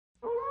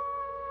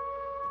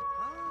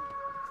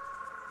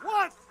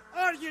What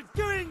are you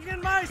doing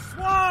in my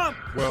swamp?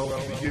 Well,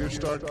 the years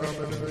start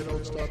coming and they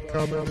don't stop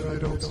coming, they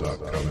don't stop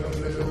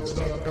coming, they don't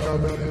stop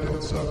coming, they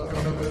don't stop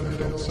coming, they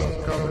don't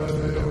stop coming,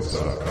 they don't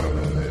stop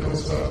coming, they don't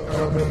stop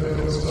coming, they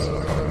don't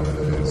stop coming,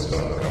 they don't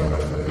stop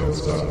coming, they don't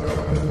stop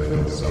coming, they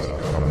don't stop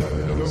coming,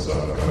 they don't stop coming, they don't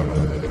stop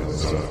coming, they don't stop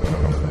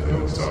coming, they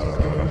don't stop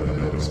coming,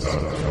 they don't stop coming, they don't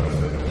stop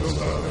coming,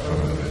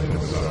 they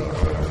don't stop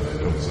coming, they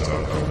don't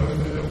stop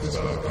coming, they don't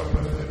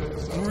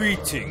stop.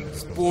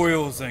 Greetings,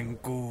 boils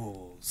and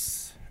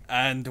ghouls,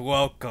 and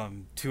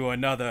welcome to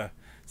another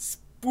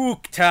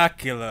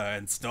spooktacular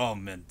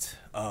installment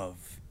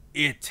of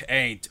It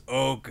Ain't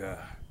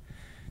Ogre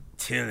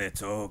Till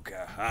It's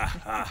Ogre. Ha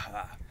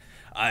ha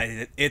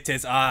ha. It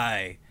is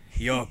I,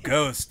 your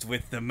ghost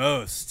with the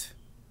most,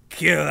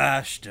 Kill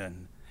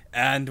Ashton,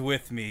 and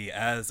with me,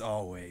 as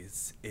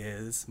always,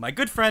 is my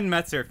good friend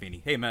Matt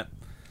Serafini. Hey, Matt.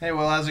 Hey,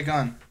 Will, how's it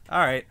going?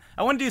 Alright,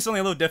 I want to do something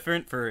a little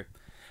different for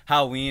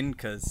Halloween,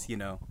 because, you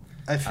know,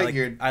 I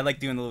figured. I like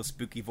doing the little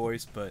spooky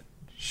voice, but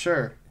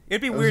Sure.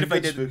 it'd be That was weird a if I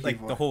good did spooky like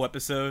voice. the whole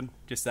episode,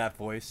 just that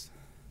voice.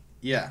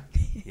 Yeah.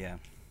 Yeah.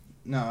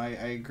 No, I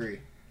agree.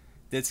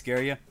 Did it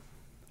scare you?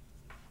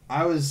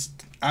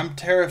 I'm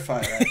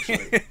terrified,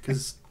 actually,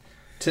 because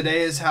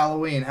today is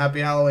Halloween. Happy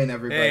Halloween,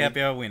 everybody. Hey, happy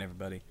Halloween,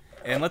 everybody.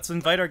 And let's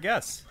invite our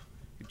guests.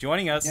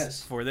 Joining us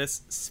Yes. for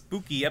this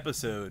spooky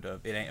episode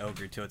of It Ain't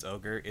Ogre Till It's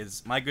Ogre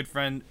is my good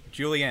friend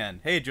Julianne.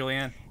 Hey,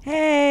 Julianne.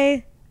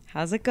 Hey,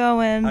 how's it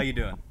going? How you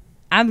doing?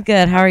 I'm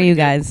good. How are you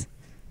guys?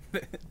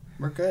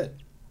 We're good.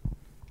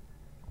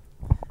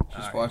 Just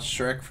Alright. watched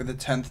Shrek for the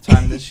 10th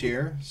time this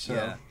year, so...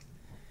 Yeah.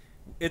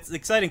 It's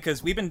exciting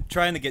because we've been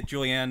trying to get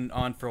Julianne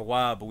on for a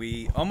while, but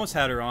we almost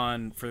had her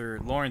on for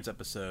Lauren's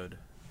episode,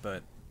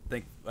 but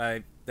that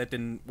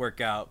didn't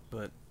work out,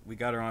 but we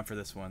got her on for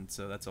this one,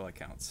 so that's all that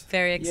counts.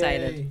 Very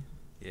excited.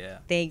 Yay. Yeah.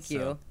 Thank So,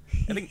 you.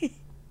 I think,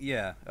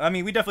 yeah. I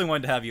mean, we definitely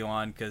wanted to have you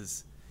on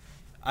because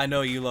I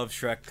know you love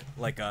Shrek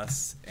like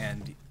us,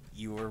 and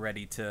you were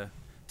ready to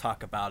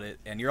talk about it,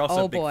 and you're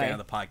also Oh, a big boy. fan of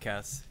the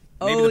podcast.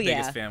 Maybe Oh, the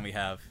biggest yeah. fan we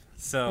have.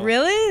 So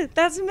Really?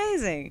 That's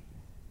amazing.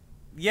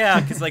 yeah,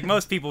 because like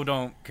most people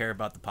don't care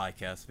about the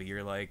podcast, but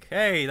you're like,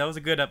 hey, that was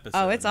a good episode.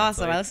 Oh, it's And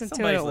awesome. like, I listened to it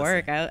somebody's at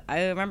work. listening.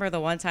 I remember the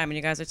one time when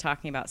you guys were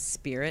talking about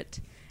Spirit,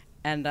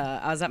 and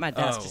I was at my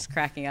desk Oh. just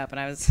cracking up, and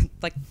I was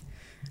like,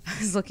 I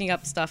was looking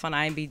up stuff on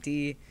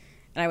IMDb,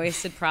 and I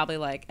wasted probably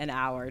like an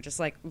hour just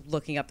like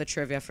looking up the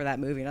trivia for that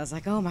movie, and I was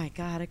like, oh my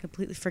god, I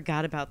completely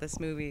forgot about this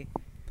movie.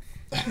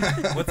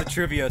 What's the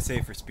trivia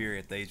say for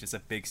Spirit? That he's just a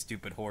big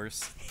stupid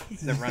horse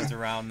that runs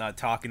around not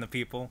talking to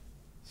people.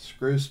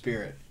 Screw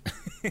Spirit.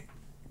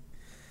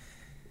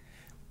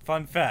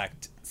 Fun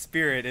fact: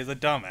 Spirit is a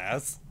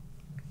dumbass.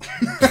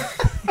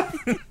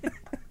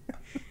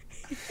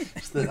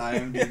 Just that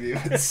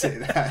IMDb would say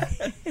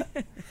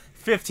that.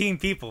 15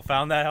 people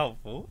found that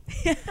helpful.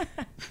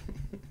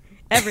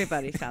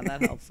 Everybody found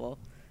that helpful.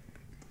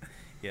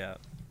 Yeah.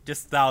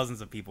 Just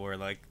thousands of people were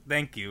like,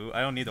 thank you.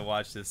 I don't need to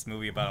watch this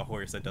movie about a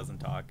horse that doesn't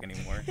talk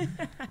anymore.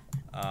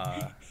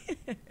 Oh,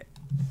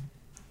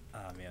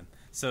 man.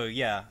 So,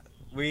 yeah.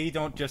 We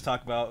don't just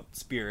talk about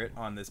Spirit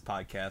on this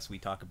podcast. We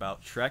talk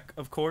about Shrek,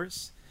 of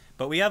course.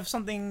 But we have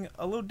something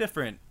a little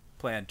different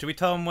planned. Should we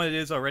tell them what it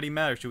is already,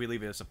 Matt, or should we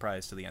leave it a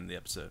surprise to the end of the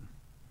episode?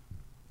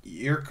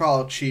 Your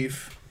call,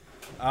 Chief.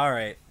 All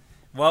right.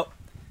 Well,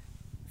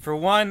 for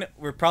one,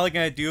 we're probably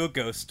going to do a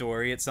ghost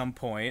story at some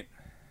point.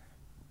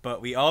 But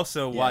we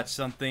also watched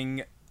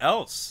something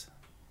else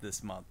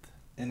this month.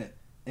 In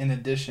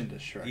addition to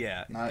Shrek.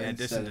 Yeah, Not in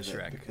instead addition to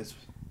of it, Shrek. Because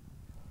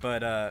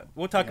But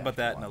we'll talk Yeah, about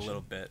that in a watch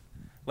little it. bit.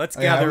 Let's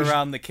Oh, yeah, I gather was-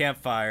 around the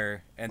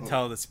campfire and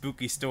tell the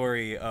spooky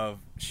story of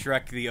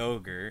Shrek the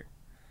Ogre.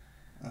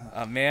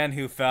 A man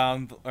who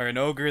found, or an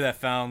ogre that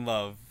found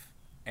love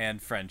and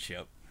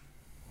friendship.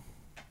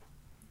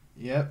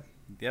 Yep.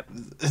 Yep.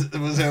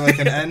 Was there like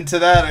an end to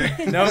that?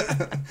 Or? Nope.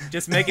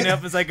 Just making it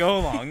up as I go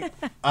along.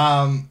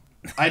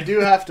 I do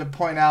have to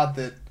point out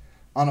that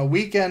on a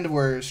weekend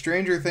where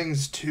Stranger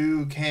Things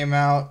 2 came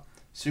out,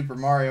 Super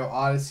Mario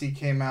Odyssey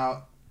came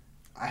out,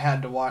 I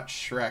had to watch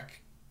Shrek.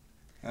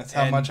 That's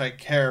how And- much I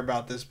care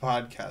about this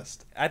podcast.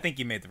 I think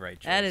you made the right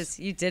choice. That is,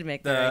 you did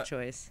make the The- right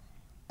choice.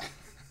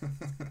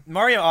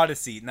 Mario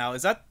Odyssey. Now,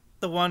 is that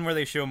the one where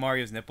they show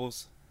Mario's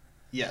nipples?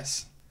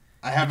 Yes.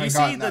 I you haven't see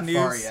gotten the that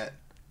far news? yet.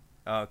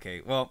 Oh,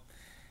 okay. Well,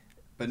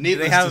 But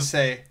needless have- to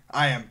say,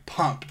 I am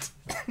pumped.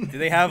 do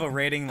they have a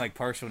rating like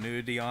partial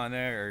nudity on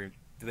there, or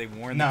do they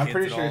warn No, the I'm kids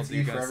pretty at sure all? it's Do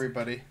you E for guys-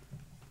 everybody.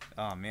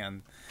 Oh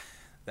man,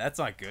 that's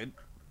not good.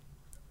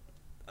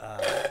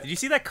 Did you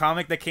see that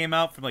comic that came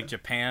out from like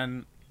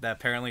Japan that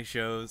apparently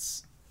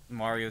shows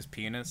Mario's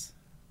penis?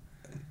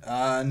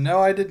 No,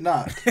 I did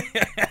not.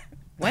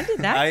 When did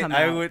that come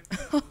out? I would.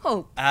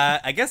 Oh,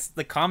 I guess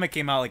the comic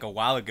came out like a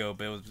while ago,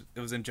 but it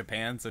was in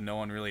Japan, so no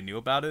one really knew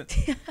about it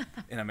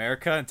in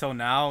America until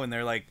now. And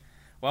they're like,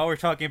 "While we're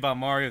talking about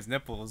Mario's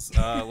nipples,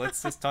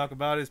 let's just talk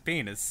about his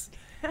penis."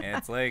 And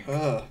it's like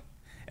Ugh.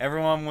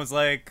 everyone was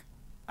like,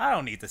 "I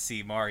don't need to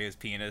see Mario's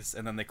penis,"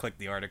 and then they click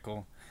the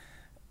article,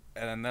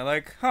 and then they're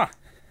like, "Huh,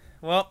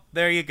 well,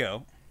 there you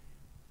go."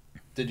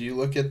 Did you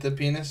look at the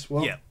penis?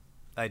 Well, Yeah,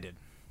 I did.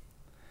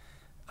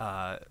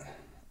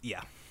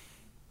 Yeah.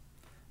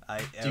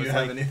 Do you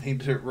have anything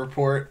to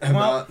report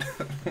about?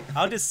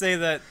 I'll just say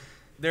that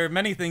there are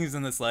many things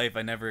in this life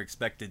I never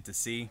expected to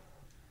see.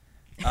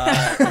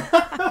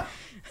 I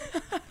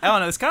don't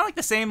know. It's kind of like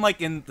the same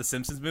like in the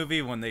Simpsons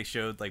movie when they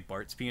showed like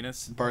Bart's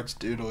penis. Bart's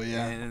doodle,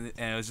 yeah. And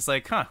it was just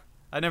like, huh,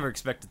 I never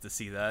expected to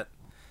see that.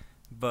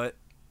 But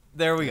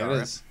there we are.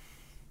 It is.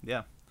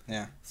 Yeah.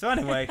 Yeah. So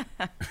anyway.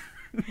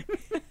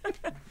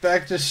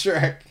 Back to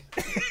Shrek.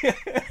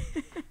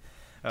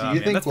 Do you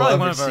think that's we'll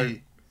probably ever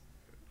see...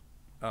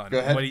 Oh, Go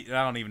ahead.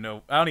 I don't even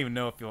know. I don't even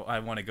know if I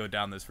want to go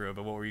down this road.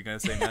 But what were you gonna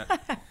say,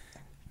 Matt?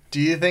 Do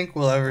you think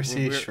we'll ever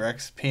see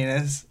Shrek's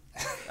penis?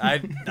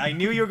 I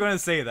knew you were gonna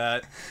say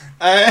that.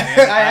 I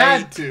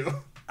had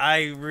to.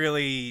 I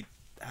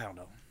don't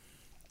know.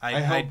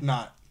 I hope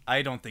not.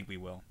 I don't think we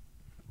will.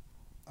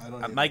 I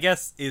don't. My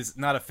guess is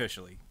not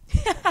officially.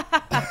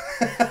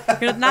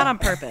 Not on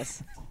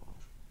purpose.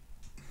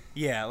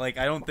 Yeah, like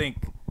I don't think.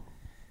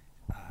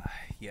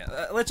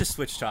 Let's just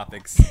switch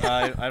topics.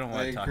 I don't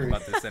want to talk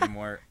about this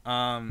anymore.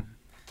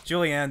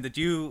 Julianne, did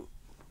you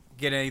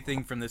get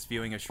anything from this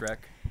viewing of Shrek?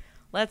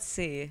 Let's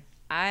see.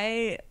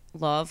 I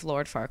love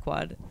Lord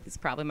Farquaad. He's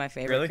probably my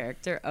favorite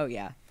character. Oh,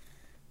 yeah.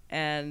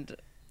 And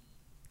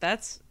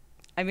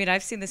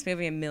I've seen this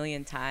movie a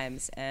million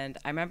times, and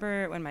I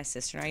remember when my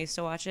sister and I used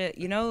to watch it,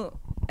 you know,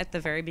 at the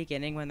very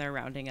beginning when they're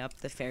rounding up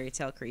the fairy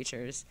tale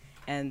creatures,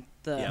 and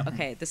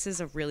okay, this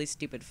is a really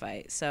stupid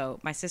fight. So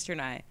my sister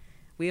and I,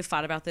 we have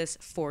fought about this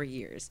for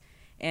years.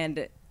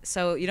 And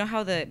so you know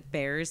how the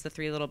bears, the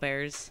three little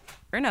bears,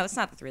 or no, it's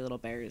not the three little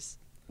bears,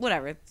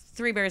 whatever,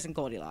 three bears and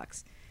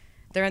Goldilocks,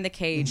 they're in the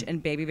cage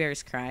and Baby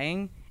Bear's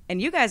crying. And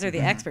you guys are the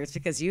experts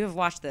because you have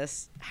watched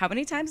this how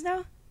many times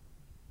now?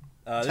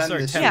 This is our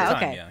 10th yeah, time.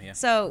 okay. Yeah.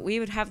 So we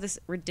would have this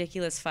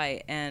ridiculous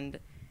fight, and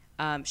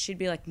she'd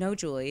be like, "No,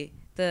 Julie."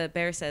 The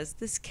bear says,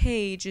 "This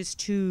cage is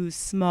too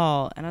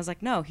small," and I was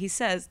like, "No." He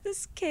says,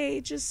 "This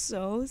cage is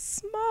so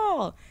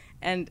small,"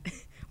 and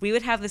we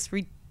would have this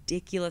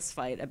ridiculous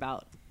fight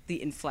about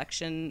the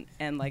inflection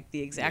and like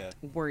the exact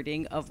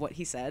wording of what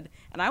he said.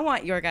 And I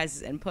want your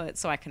guys' input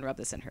so I can rub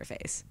this in her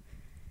face.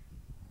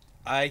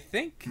 I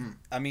think.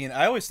 I mean,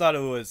 I always thought it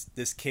was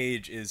this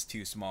cage is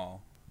too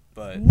small.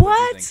 But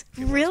what?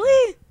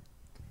 Really?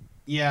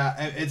 Yeah,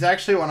 it's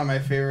actually one of my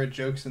favorite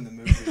jokes in the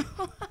movie.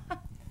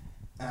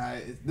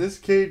 This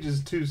cage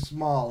is too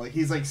small. Like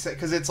he's like,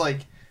 because it's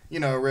like, you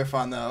know, a riff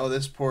on the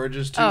this porridge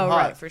is too hot. Oh,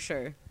 right, for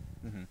sure.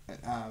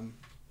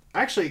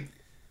 Actually,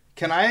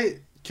 can I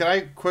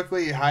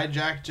quickly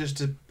hijack just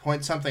to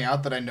point something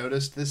out that I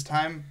noticed this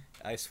time?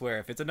 I swear,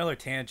 if it's another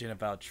tangent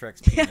about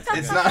Shrek's penis,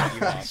 it's not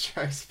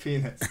Shrek's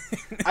penis.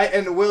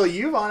 And Will,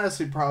 you've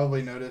honestly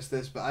probably noticed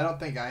this, but I don't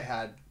think I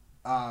had.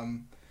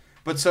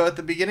 But so at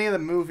the beginning of the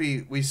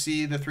movie, we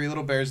see the three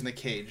little bears in the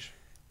cage,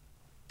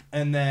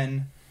 and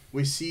then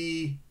we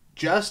see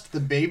just the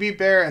baby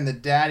bear and the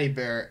daddy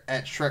bear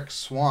at Shrek's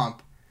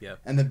swamp. Yep.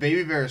 And the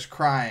baby bear is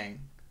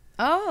crying.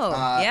 Oh,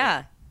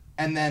 yeah.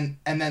 And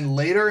then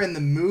later in the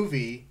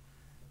movie,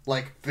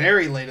 like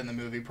very late in the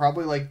movie,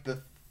 probably like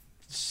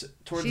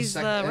towards the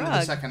end of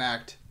the second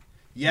act.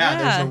 Yeah,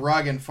 there's a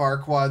rug in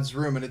Farquaad's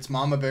room, and it's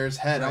Mama Bear's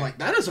head. Right. I'm like,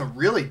 that is a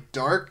really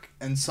dark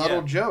and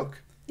subtle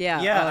joke. Yeah,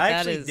 I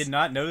actually did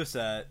not notice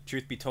that,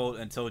 truth be told,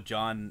 until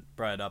John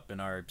brought it up in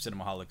our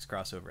Cinemaholics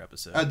crossover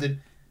episode.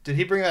 Did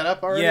he bring that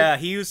up already? Yeah,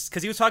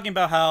 because he was talking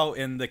about how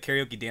in the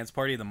karaoke dance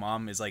party, the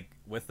mom is like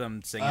with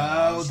them singing.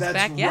 Oh, that's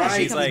back, right. Yeah,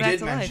 she's like,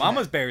 back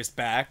Mama's bear is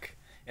back,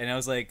 and I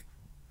was like,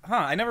 huh,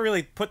 I never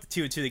really put the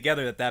two and two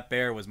together that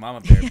bear was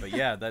Mama Bear, but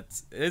yeah,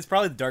 it's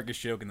probably the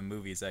darkest joke in the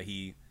movie is that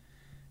he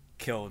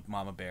killed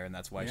Mama Bear, and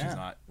that's why she's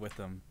not with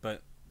them.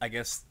 But I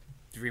guess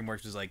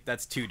DreamWorks was like,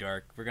 that's too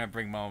dark. We're gonna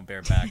bring Mama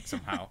Bear back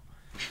somehow.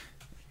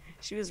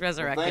 She was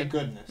resurrected. Well, thank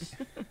goodness.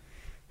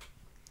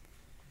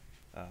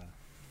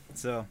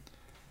 So,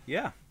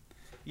 yeah,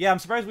 I'm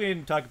surprised we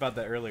didn't talk about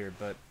that earlier.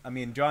 But I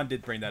mean, John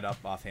did bring that up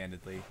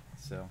offhandedly.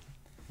 So,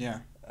 yeah.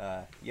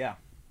 Yeah,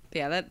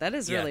 that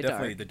is really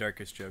definitely dark. the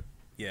darkest joke.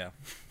 Yeah.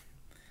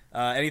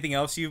 Anything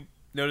else you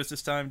noticed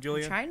this time,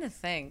 Julia? I'm trying to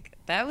think.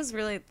 That was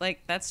really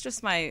that's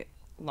just my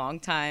long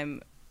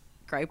time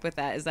gripe with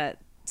that is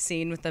that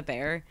scene with the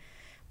bear.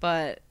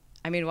 But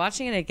I mean,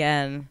 watching it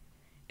again,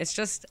 it's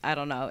just I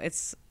don't know.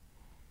 It's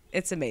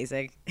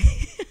amazing.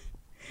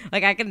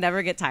 Like I could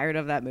never get tired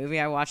of that movie.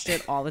 I watched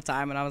it all the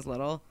time when I was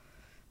little.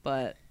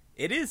 But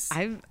it is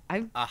I've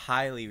a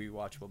highly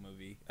rewatchable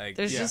movie.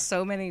 There's just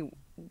so many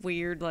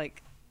weird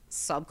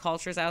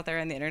subcultures out there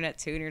on the internet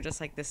too, and you're just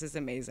like, this is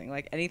amazing.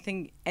 Like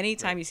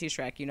anytime you see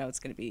Shrek, you know it's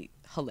gonna be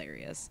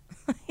hilarious.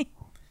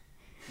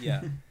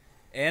 Yeah.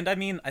 And I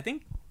mean, I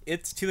think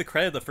it's to the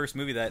credit of the first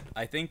movie that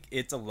I think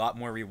it's a lot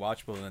more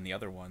rewatchable than the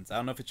other ones. I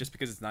don't know if it's just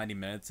because it's 90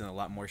 minutes and a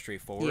lot more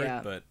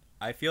straightforward, but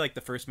I feel like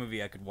the first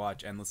movie I could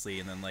watch endlessly,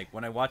 and then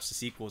when I watch the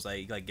sequels,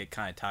 I get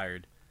kind of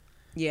tired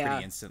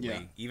pretty instantly.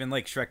 Yeah. Even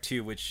Shrek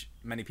 2, which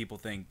many people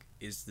think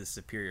is the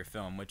superior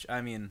film, which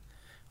I mean,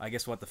 I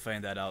guess we'll have to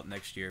find that out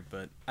next year.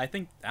 But I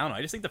don't know.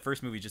 I just think the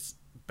first movie just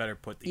better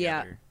put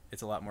together. Yeah.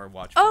 It's a lot more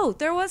watchable. Oh,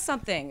 there was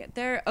something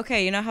there.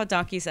 Okay, you know how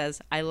Donkey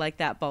says, "I like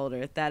that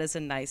boulder. That is a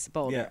nice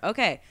boulder." Yeah.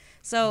 Okay,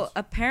 so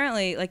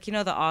apparently, like, you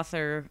know, the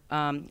author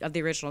of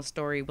the original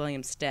story,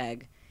 William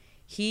Stegg,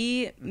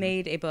 he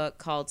made a book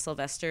called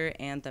Sylvester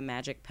and the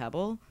Magic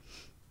Pebble.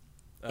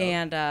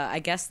 And I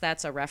guess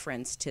that's a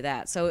reference to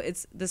that. So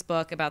it's this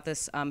book about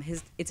this.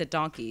 It's a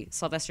donkey.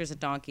 Sylvester's a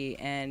donkey,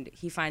 and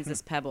he finds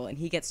this pebble, and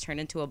he gets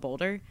turned into a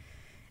boulder,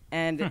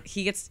 and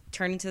he gets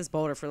turned into this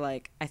boulder for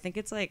like, I think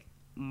it's like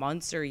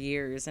months or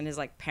years, and his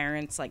like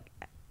parents like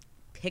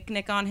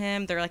picnic on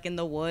him. They're like in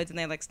the woods, and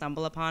they like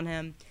stumble upon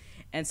him,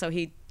 and so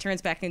he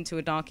turns back into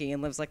a donkey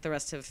and lives like the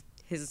rest of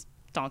his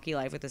donkey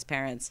life with his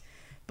parents.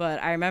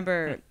 But I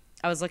remember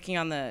I was looking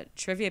on the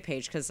trivia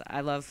page because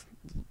I love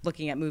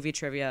looking at movie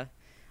trivia.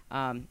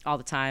 All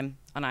the time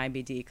on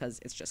IMDb because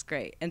it's just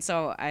great. And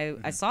so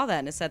I saw that,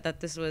 and it said that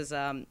this was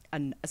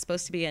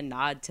supposed to be a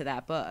nod to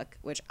that book,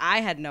 which I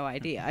had no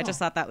idea. I just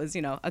thought that was,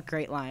 a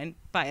great line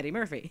by Eddie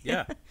Murphy.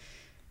 Yeah.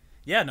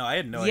 Yeah, no, I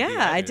had no idea.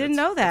 Yeah, I didn't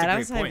know that. I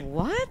was point. like,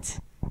 what?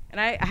 And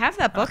I have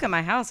that book in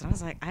my house, and I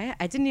was like,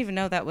 I didn't even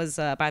know that was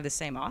by the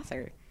same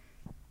author.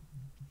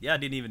 Yeah,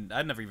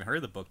 I'd never even heard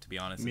of the book, to be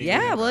honest.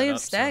 Yeah, William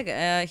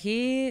Stegg.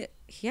 He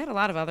had a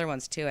lot of other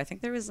ones, too. I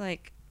think there was,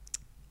 like,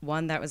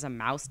 one that was a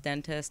mouse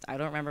dentist. I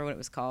don't remember what it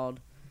was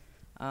called.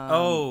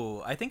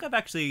 I think I've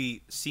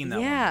actually seen that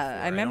one before.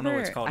 I remember. I don't know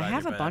what it's called I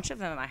have either, a bunch of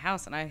them in my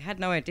house, and I had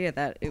no idea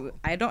that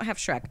I don't have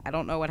Shrek. I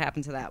don't know what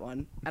happened to that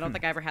one. I don't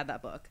think I ever had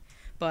that book.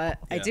 But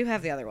I do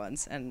have the other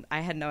ones, and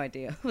I had no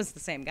idea it was the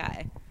same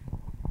guy.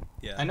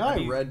 Yeah. I know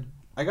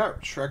I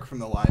got Shrek from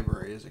the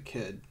library as a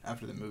kid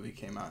after the movie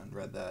came out and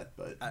read that,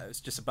 but I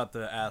was just about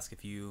to ask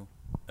if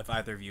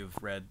either of you have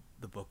read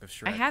the book of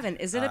Shrek. I haven't.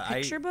 Is it a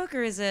picture book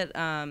or is it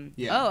Yeah.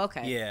 Oh,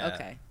 okay. Yeah.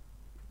 Okay.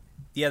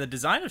 Yeah, the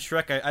design of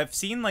Shrek, I've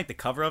seen like the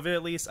cover of it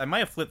at least. I might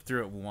have flipped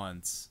through it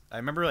once. I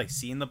remember like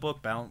seeing the book,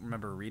 but I don't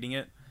remember reading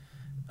it.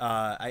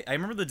 I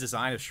remember the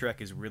design of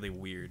Shrek is really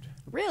weird.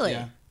 Really?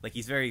 Yeah. Like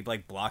he's very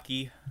like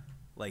blocky.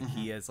 Like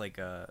he has like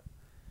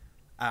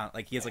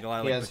he has like a lot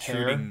of He like has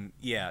protruding.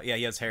 Yeah,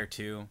 he has hair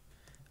too.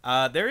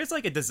 There is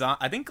like a design.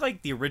 I think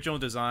like the original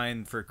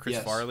design for Chris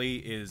Farley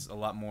is a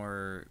lot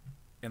more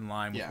in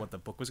line with what the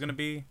book was going to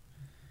be.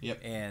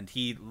 Yep. And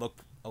he looked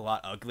a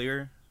lot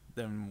uglier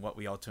than what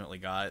we ultimately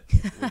got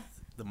with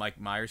the Mike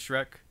Myers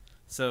Shrek.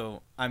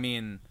 So, I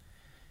mean,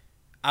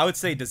 I would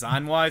say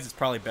design-wise, it's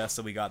probably best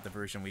that we got the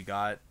version we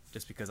got,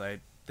 just because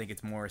I think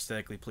it's more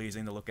aesthetically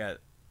pleasing to look at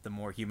the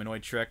more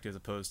humanoid Shrek as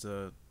opposed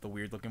to the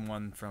weird-looking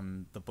one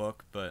from the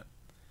book. But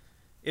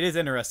it is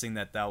interesting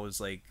that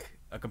was like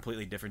a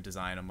completely different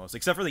design almost,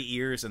 except for the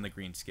ears and the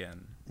green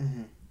skin.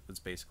 Mm-hmm. It's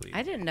basically.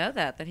 I didn't know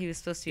that he was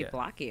supposed to be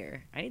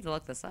blockier. I need to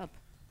look this up.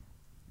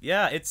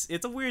 Yeah, it's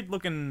a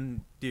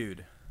weird-looking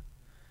dude.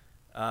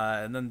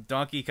 And then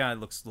Donkey kind of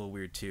looks a little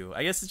weird too.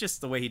 I guess it's just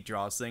the way he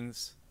draws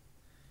things.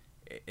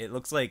 It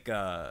looks like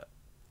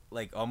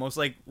almost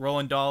like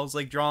Roald Dahl's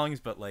like drawings,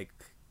 but like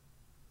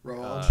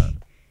Roald.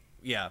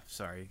 Yeah,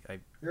 sorry.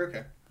 You're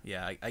okay.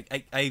 Yeah,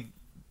 I've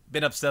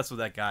been obsessed with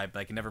that guy, but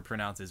I can never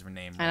pronounce his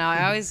name. I know.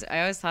 I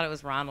always thought it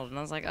was Ronald, and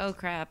I was like, oh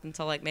crap!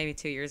 Until like maybe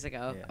 2 years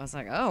ago, I was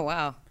like, oh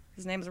wow,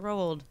 his name's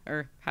Roald,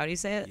 or how do you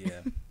say it?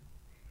 Yeah,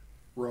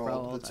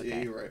 Roald. That's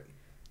okay. you're right.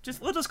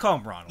 we'll just call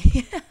him Ronald.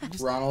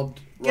 Ronald.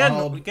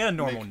 Get a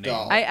normal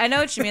McDowell. name. I know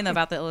what you mean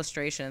about the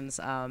illustrations,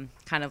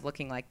 kind of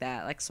looking like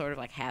that, like sort of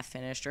like half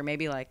finished, or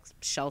maybe like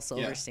Shel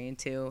Silverstein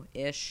too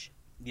ish.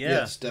 Yeah.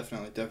 Yes,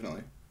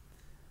 definitely.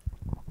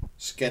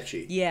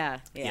 Sketchy. Yeah,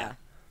 and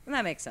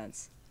that makes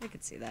sense. I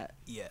could see that.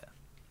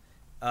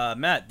 Yeah.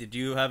 Matt, did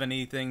you have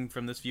anything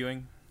from this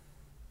viewing?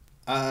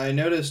 I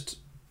noticed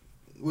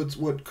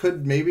what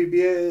could maybe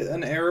be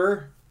an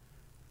error,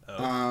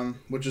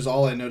 which is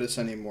all I notice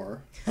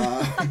anymore.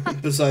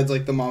 Besides,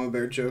 like the Mama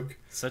Bear joke.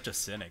 Such a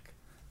cynic.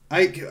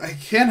 I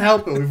can't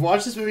help it. We've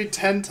watched this movie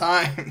 10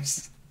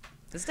 times.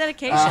 This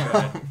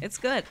dedication, it's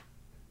good.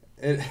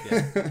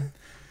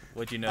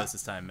 What'd you notice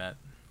this time, Matt?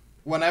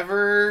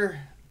 Whenever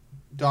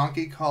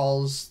Donkey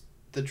calls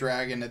the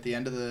dragon at the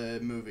end of the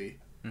movie,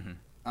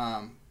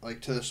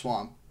 like to the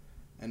swamp,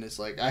 and it's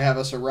like, I have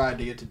us a ride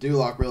to get to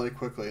Duloc really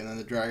quickly, and then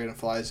the dragon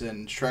flies in,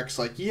 and Shrek's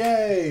like,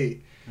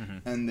 yay!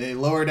 And they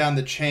lower down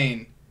the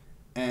chain,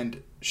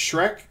 and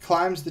Shrek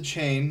climbs the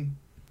chain,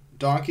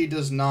 Donkey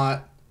does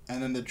not,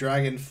 and then the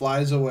dragon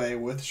flies away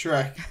with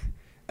Shrek,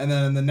 and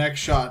then in the next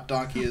shot,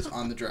 Donkey is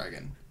on the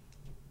dragon.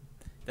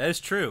 That is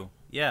true.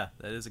 Yeah,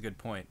 that is a good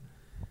point.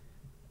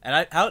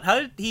 And how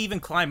did he even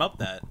climb up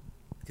that?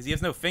 Because he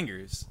has no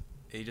fingers.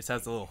 He just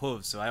has the little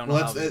hooves, so I don't know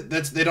how...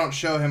 They don't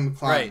show him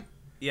climb. Right.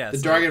 Yeah. The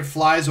dragon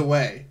flies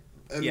away,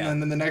 and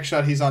then the next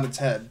shot, he's on its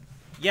head.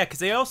 Yeah, because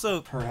they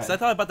also... Because I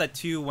thought about that,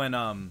 too, when...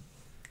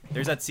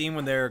 There's that scene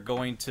when they're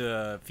going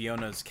to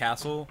Fiona's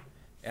castle,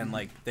 and,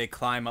 like, they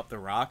climb up the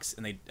rocks,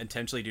 and they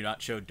intentionally do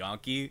not show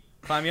Donkey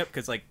climbing up,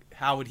 because, like,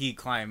 how would he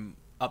climb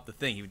up the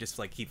thing? He would just,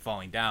 like, keep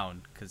falling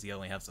down, because he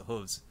only has the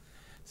hooves.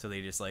 So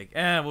they just, like,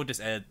 we'll just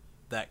edit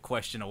that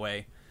question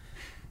away.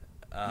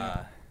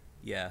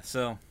 Yeah.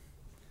 So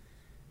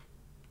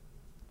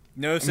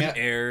no some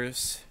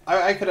heirs.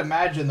 I could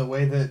imagine the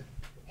way that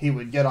he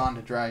would get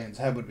onto Dragon's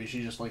head would be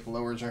she just like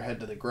lowers her head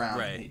to the ground.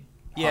 Right. And he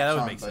Yeah, that hops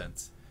would on, make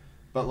sense.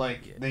 But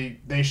like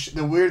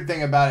the weird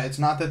thing about it, it's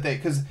not that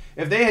because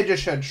if they had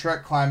just showed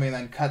Shrek climbing and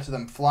then cut to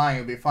them flying,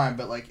 it would be fine.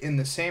 But like in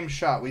the same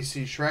shot, we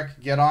see Shrek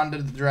get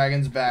onto the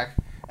dragon's back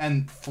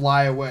and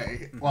fly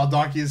away while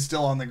Donkey is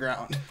still on the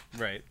ground.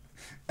 Right.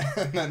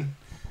 And then,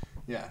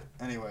 yeah.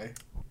 Anyway,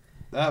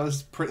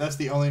 that's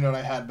the only note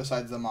I had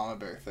besides the Mama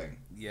Bear thing.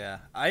 Yeah,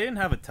 I didn't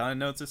have a ton of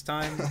notes this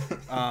time,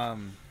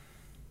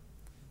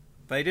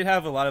 but I did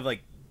have a lot of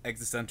like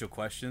existential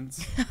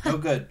questions. Oh,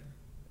 good.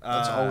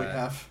 That's all we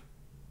have.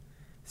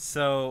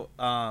 So,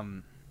 I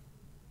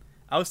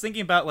was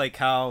thinking about like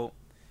how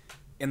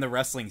in the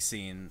wrestling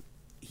scene,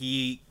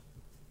 he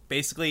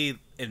basically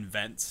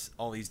invents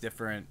all these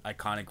different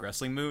iconic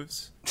wrestling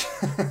moves.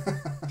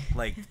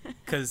 Like,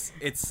 because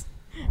it's,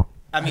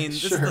 I mean,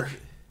 this is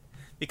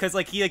because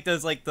like he like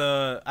does like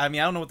the, I mean,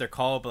 I don't know what they're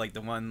called, but like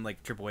the one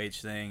like Triple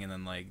H thing, and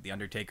then like the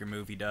Undertaker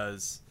move he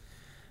does.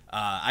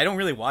 I don't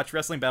really watch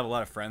wrestling, but I have a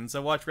lot of friends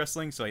that watch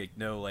wrestling, so I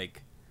know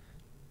like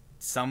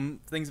some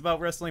things about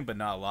wrestling, but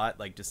not a lot,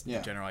 like just the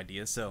general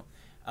ideas. So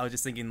I was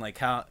just thinking like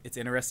how it's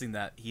interesting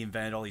that he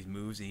invented all these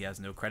moves and he has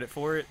no credit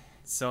for it.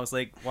 So I was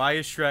like, why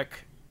is Shrek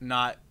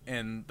not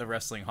in the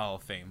Wrestling Hall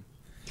of Fame?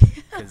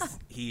 Because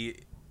he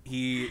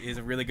is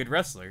a really good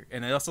wrestler,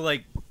 and it also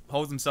like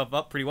holds himself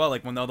up pretty well.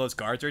 Like when all those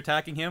guards are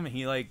attacking him,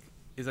 he like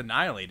is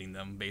annihilating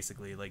them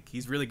basically. Like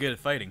he's really good at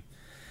fighting.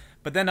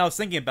 But then I was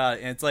thinking about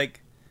it, and it's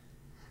like,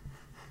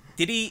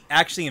 did he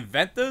actually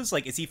invent those?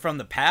 Like, is he from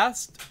the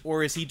past,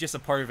 or is he just a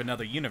part of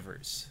another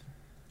universe?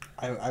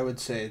 I would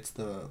say it's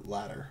the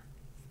latter.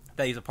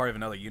 That he's a part of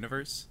another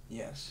universe?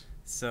 Yes.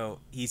 So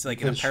he's like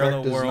because in a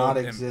parallel Shrek does world. not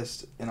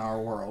exist in our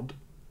world.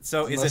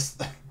 So is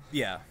it?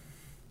 Yeah.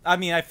 I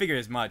mean, I figured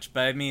as much,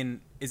 but I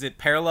mean, is it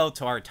parallel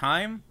to our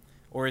time,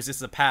 or is this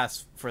the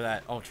past for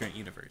that alternate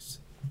universe?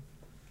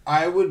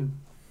 I would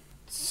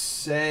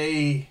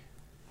say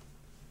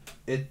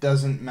it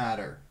doesn't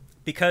matter.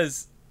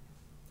 Because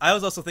I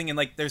was also thinking,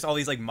 like, there's all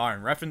these, like,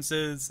 modern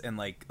references, and,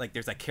 like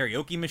there's that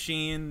karaoke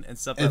machine and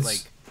stuff that,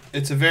 like...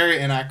 It's a very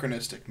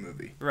anachronistic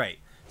movie. Right.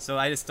 So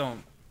I just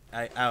don't...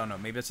 I don't know.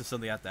 Maybe it's just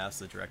something I have to ask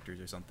the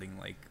directors or something.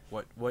 Like,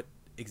 what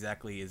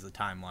exactly is the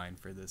timeline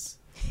for this?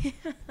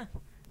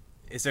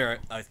 Is there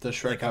a Does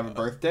Shrek have a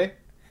birthday?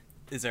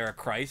 Is there a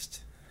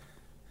Christ?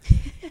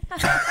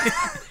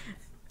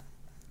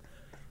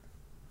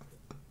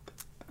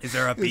 Is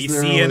there a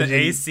BC and an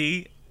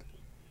AC?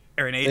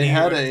 Or an AD? They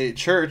had a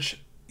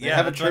church. They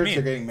have a that's what I church mean.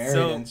 they're getting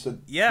married in, so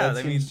yeah,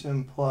 that seems to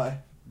imply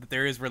that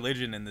there is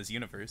religion in this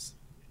universe.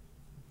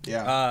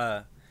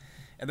 Yeah.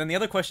 And then the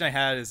other question I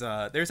had is,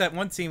 there's that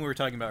one scene we were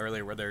talking about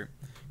earlier where they're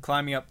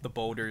climbing up the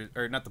boulders,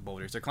 or not the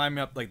boulders, they're climbing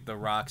up like the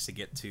rocks to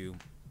get to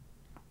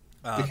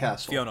the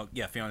castle.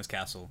 Fiona's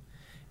castle.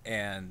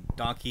 And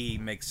Donkey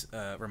makes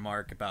a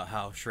remark about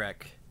how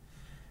Shrek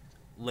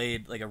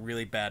laid like a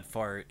really bad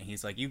fart, and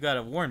he's like, "You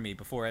gotta warn me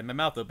before I had my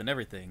mouth open and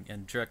everything."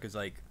 And Shrek is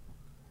like,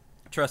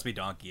 "Trust me,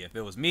 Donkey, if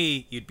it was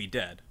me, you'd be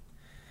dead."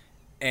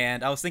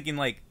 And I was thinking,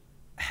 like,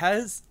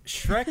 has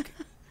Shrek...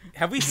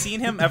 have we seen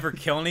him ever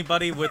kill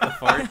anybody with a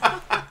fart?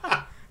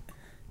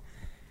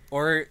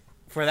 Or,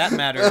 for that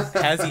matter,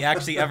 has he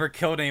actually ever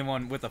killed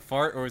anyone with a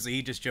fart, or is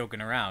he just joking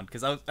around?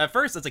 Because at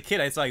first, as a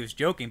kid, I thought he was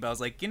joking, but I was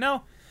like, you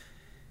know,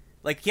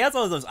 like, he has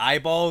all those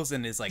eyeballs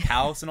in his, like,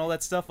 house and all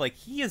that stuff. Like,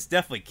 he has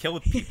definitely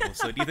killed people.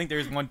 So do you think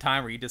there's one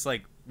time where he just,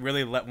 like,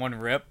 really let one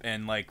rip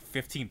and, like,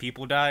 15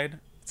 people died?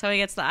 That's how he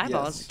gets the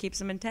eyeballs. Yes. It keeps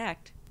them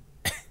intact.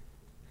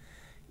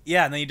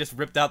 Yeah, and then he just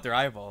ripped out their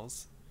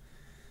eyeballs,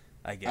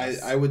 I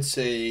guess. I would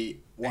say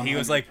 100%. And he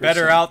was like,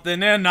 better out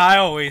than in, I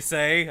always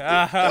say.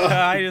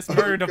 I just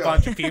murdered a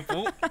bunch of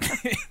people.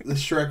 The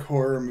Shrek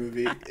horror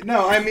movie.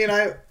 No, I mean,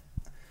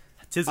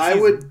 Tis the I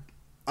season.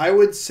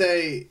 would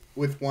say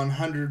with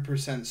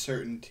 100%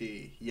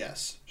 certainty,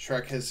 yes,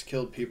 Shrek has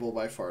killed people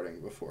by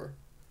farting before.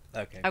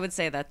 Okay. I would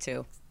say that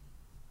too.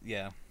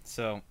 Yeah,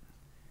 so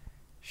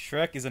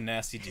Shrek is a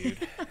nasty dude.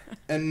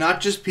 And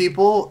not just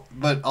people,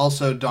 but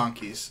also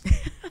donkeys.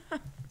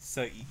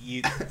 So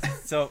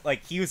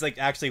like he was like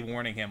actually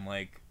warning him,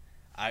 like,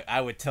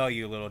 I would tell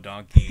you, little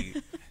donkey,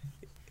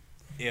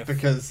 if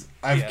Because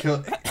I've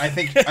killed. I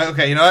think.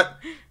 Okay, you know what?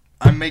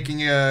 I'm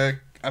making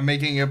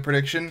a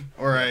prediction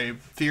or a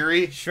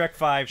theory. Shrek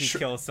 5 he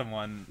kills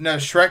someone. No,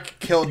 Shrek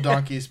killed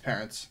Donkey's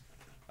parents.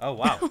 Oh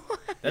wow,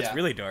 that's Yeah.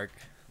 really dark.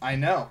 I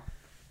know.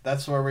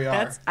 That's where we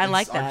are. I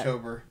like It's that.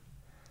 October.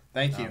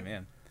 Thank you. Oh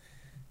man.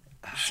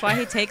 That's why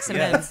he takes him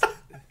Yeah. in.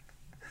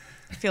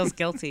 He feels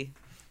guilty.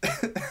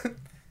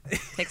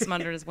 Takes him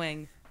under his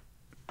wing.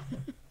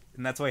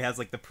 And that's why he has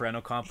like the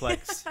parental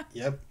complex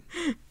Yep.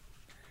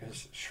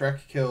 Because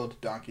Shrek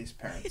killed Donkey's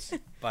parents.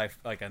 by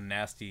like a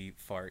nasty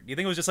fart. Do you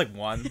think it was just like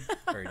one,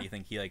 or do you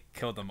think he like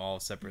killed them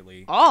all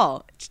separately?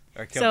 Oh,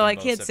 Or killed so them like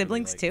both he had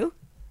separately, siblings like- too?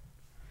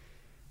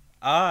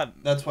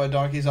 That's why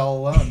Donkey's all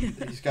alone.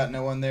 He's got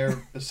no one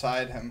there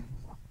beside him.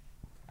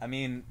 I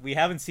mean, we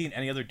haven't seen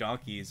any other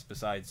donkeys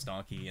besides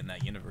Donkey in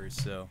that universe,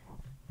 so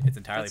it's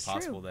entirely That's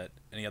possible true. that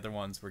any other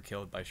ones were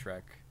killed by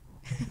Shrek.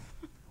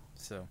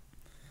 So,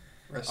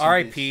 Rest in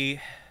R.I.P.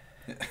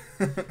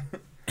 peace.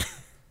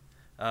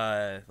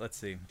 Let's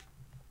see.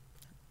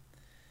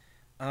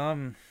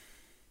 Trying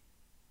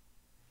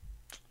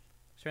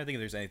to think if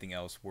there's anything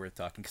else worth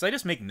talking, because I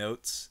just make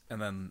notes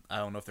and then I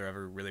don't know if they're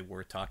ever really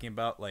worth talking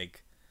about.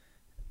 Like,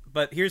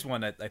 but here's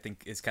one that I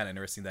think is kind of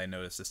interesting that I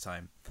noticed this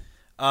time.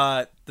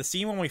 The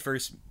scene when we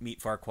first meet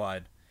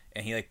Farquaad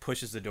and he like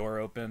pushes the door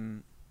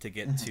open to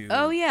get to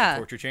Oh, yeah. the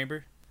torture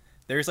chamber.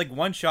 There's like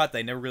one shot that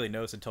I never really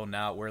noticed until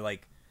now where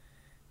like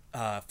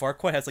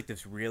Farquaad has like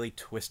this really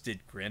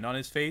twisted grin on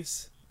his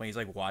face when he's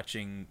like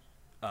watching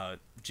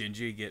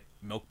Gingy get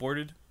milk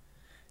boarded.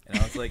 And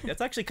I was like,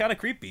 that's actually kind of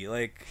creepy.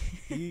 Like,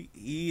 he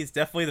is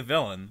definitely the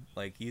villain.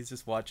 Like, he's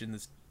just watching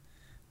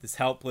this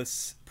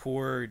helpless,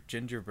 poor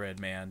gingerbread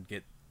man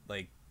get,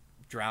 like,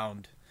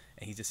 drowned.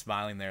 And he's just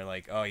smiling there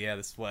like, oh, yeah,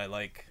 this is what I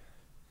like.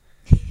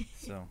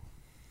 So.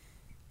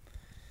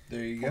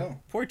 There you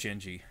go. Poor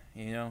Gingy,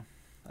 you know?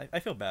 I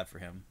feel bad for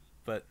him.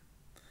 But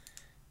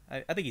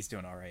I think he's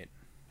doing all right.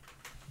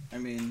 I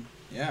mean,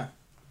 yeah.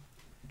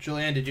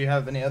 Julianne, did you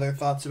have any other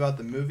thoughts about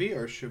the movie,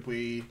 or should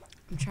we...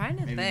 I'm trying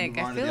to Maybe think.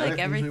 move on I to feel the other like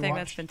things we everything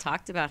that's watched? been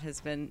talked about has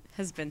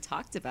been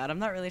talked about. I'm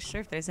not really sure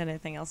if there's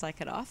anything else I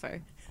could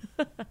offer.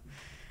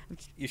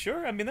 You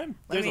sure? I mean,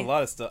 there's mean- a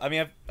lot of stuff. I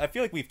mean, I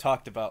feel like we've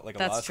talked about, like, a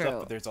lot That's of stuff, true.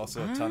 but there's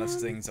also a ton of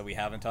things that we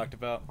haven't talked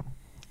about.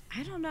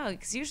 I don't know,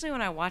 because usually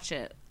when I watch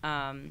it,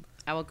 I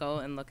will go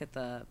and look at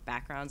the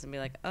backgrounds and be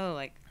like, oh,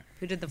 like,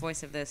 who did the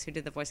voice of this? Who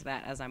did the voice of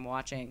that? As I'm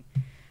watching,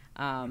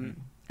 and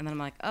then I'm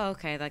like, oh,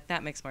 okay, like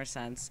that makes more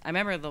sense. I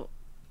remember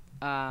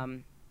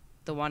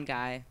the one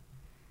guy.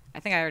 I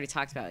think I already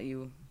talked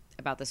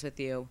about this with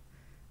you.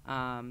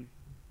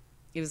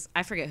 It was,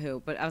 I forget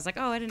who, but I was like,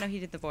 oh, I didn't know he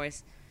did the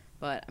voice.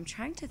 But I'm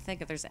trying to think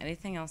if there's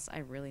anything else I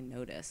really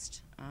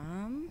noticed.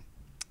 I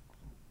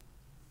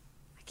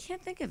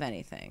can't think of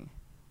anything.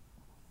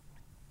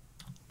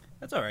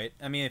 That's all right.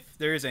 I mean, if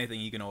there is anything,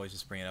 you can always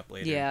just bring it up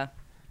later. Yeah.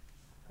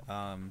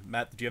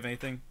 Matt, did you have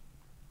anything?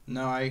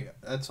 No,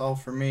 that's all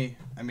for me.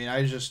 I mean,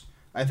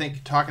 I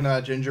think talking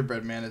about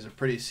Gingerbread Man is a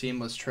pretty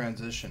seamless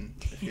transition,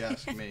 if you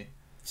ask me.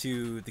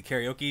 To the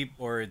karaoke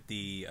or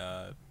the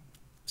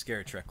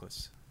Scared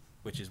Trekkless,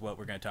 which is what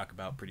we're going to talk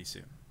about pretty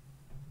soon.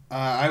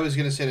 I was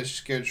going to say the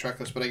Scared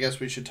Trekkless, but I guess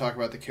we should talk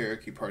about the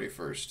karaoke party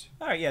first.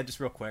 All right, yeah, just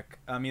real quick.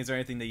 I mean, is there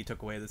anything that you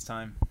took away this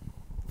time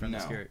from No.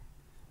 the Scared?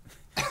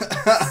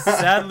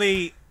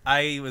 Sadly,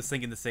 I was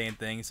thinking the same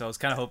thing, so I was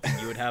kind of hoping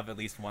you would have at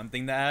least one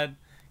thing to add.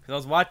 Because I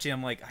was watching,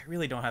 I'm like, I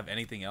really don't have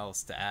anything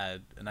else to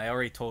add. And I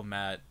already told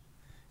Matt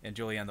and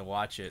Julianne to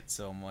watch it,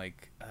 so I'm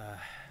like,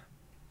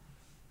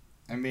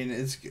 I mean,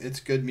 it's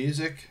good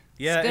music.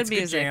 yeah, It's good it's good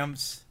music.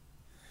 jams.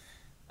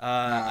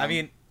 I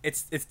mean,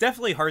 it's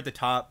definitely hard to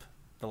top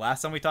the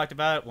last time we talked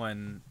about it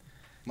when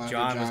Michael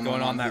John was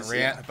going on that his-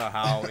 rant yeah. about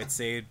how it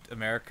saved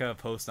America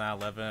post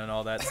 9/11 and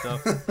all that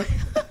stuff.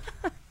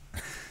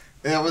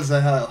 It was a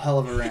hell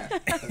of a rant,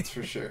 that's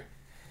for sure.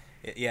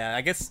 Yeah,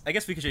 I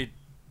guess we should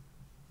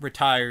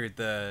retire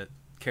the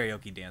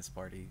karaoke dance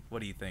party. What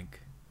do you think?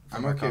 I'm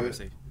from our okay with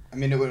conversation? I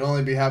mean, it would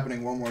only be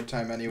happening one more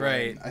time anyway.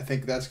 Right. And I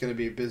think that's going to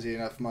be a busy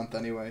enough month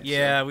anyway.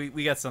 Yeah,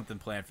 we got something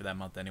planned for that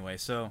month anyway.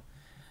 So,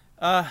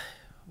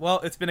 well,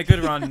 it's been a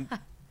good run,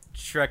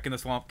 Shrek in the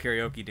Swamp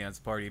karaoke dance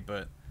party,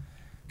 but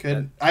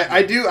Good.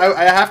 I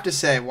have to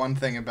say one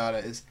thing about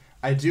it is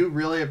I do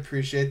really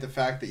appreciate the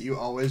fact that you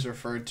always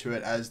referred to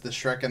it as the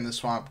Shrek in the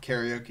Swamp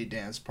karaoke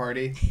dance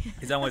party.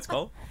 is that what it's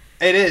called?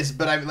 It is,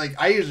 but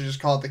I usually just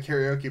call it the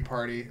karaoke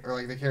party or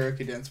like the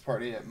karaoke dance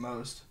party at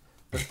most.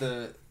 But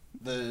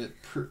the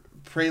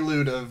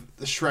prelude of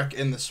the Shrek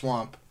in the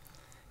Swamp.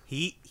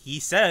 He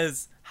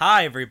says,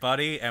 "Hi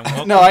everybody, and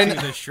welcome No, I to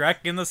know. the Shrek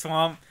in the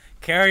Swamp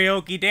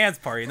karaoke dance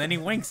party." And then he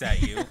winks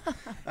at you,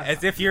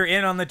 as if you're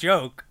in on the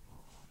joke.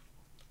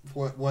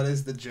 What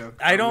is the joke?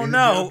 I Are don't we the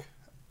know. joke?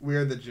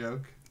 We're the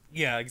joke.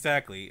 Yeah,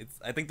 exactly.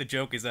 I think the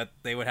joke is that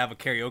they would have a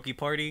karaoke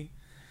party,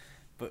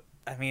 but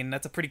I mean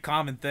that's a pretty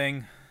common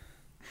thing.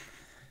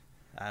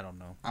 I don't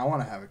know. I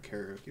want to have a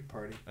karaoke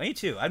party. Me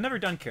too. I've never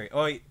done karaoke.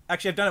 Oh,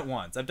 actually, I've done it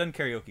once. I've done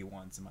karaoke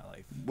once in my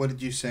life. What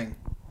did you sing?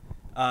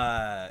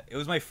 It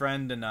was my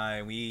friend and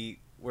I. We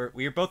were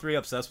both really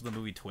obsessed with the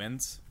movie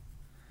Twins,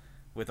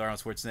 with Arnold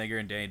Schwarzenegger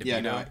and Danny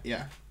DeVito.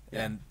 Yeah.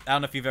 And I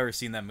don't know if you've ever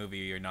seen that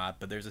movie or not,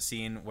 but there's a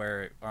scene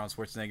where Arnold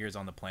Schwarzenegger is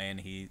on the plane.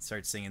 He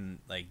starts singing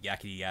like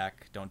 "Yakety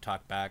Yak, Don't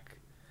Talk Back,"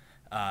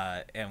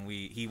 and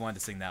he wanted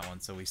to sing that one,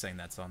 so we sang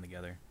that song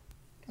together.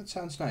 That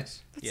sounds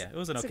nice. Yeah, it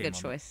was an That's okay a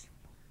good moment. choice.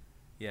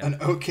 Yeah, An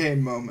okay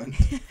moment.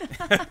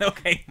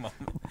 okay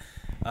moment.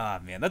 Ah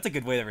man, that's a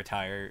good way to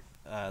retire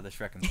the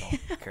Shrek and Swamp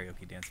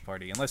karaoke dance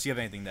party. Unless you have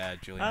anything to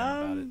add, Julian,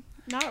 about it.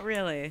 Not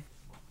really.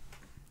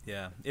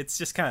 Yeah, it's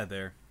just kind of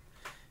there.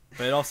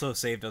 But it also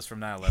saved us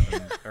from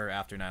 9/11 or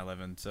after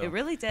 9/11. So It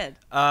really did.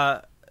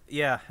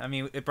 yeah, I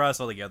mean, it brought us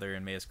all together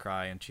and made us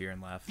cry and cheer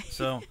and laugh.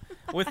 So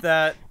with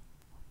that,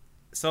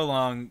 so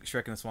long,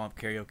 Shrek in the Swamp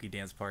karaoke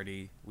dance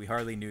party. We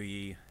hardly knew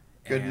ye.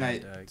 Good and,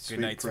 night, good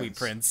night, sweet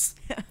prince.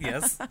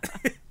 Yes.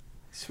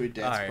 Sweet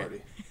dance All right.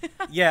 party.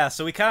 Yeah,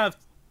 so we kind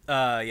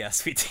of,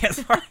 sweet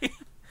dance party.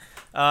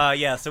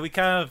 So we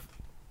kind of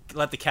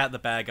let the cat in the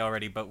bag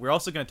already, but we're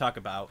also going to talk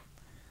about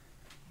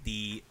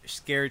the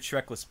Scared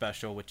Shrekless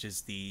special, which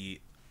is the,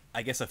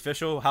 I guess,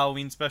 official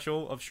Halloween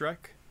special of Shrek.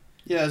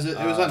 Yeah, it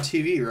was on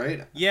TV,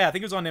 right? Yeah, I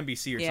think it was on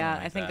NBC or something like Yeah,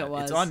 I think that. it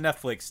was. It's on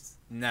Netflix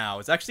now.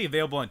 It's actually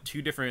available on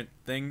 2 different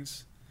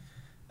things.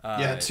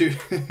 Yeah.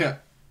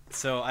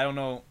 So I don't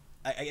know.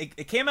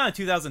 It came out in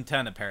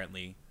 2010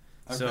 apparently.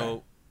 Okay.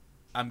 So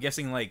I'm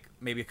guessing like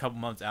maybe a couple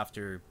months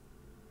after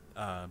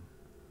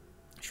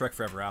Shrek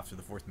Forever After,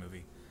 the 4th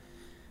movie.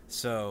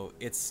 So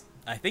it's,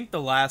 I think,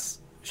 the last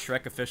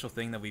Shrek official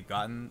thing that we've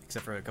gotten,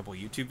 except for a couple of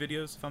YouTube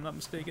videos, if I'm not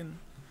mistaken.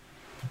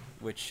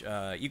 Which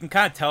you can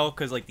kind of tell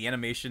because like the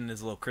animation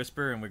is a little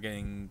crisper, and we're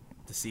getting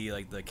to see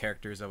like the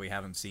characters that we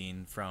haven't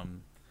seen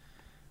from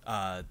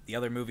the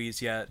other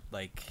movies yet,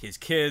 like his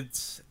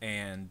kids,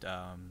 and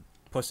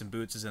Puss in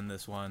Boots is in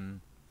this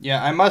one.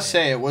 Yeah, I must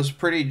say it was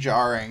pretty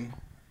jarring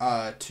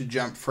to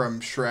jump from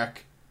Shrek,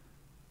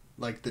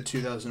 like the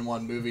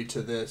 2001 movie,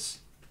 to this,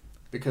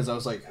 because I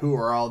was like, who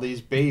are all these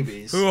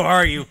babies? Who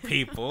are you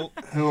people?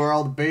 Who are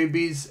all the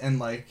babies? And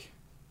like,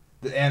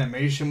 the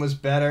animation was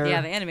better. Yeah,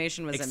 the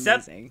animation was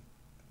Except- amazing.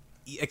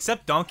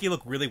 Except Donkey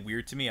looked really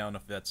weird to me. I don't know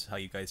if that's how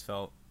you guys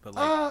felt, but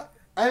like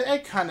I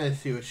kind of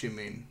see what you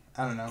mean.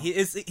 I don't know.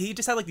 he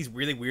just had like these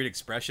really weird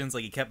expressions.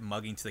 Like he kept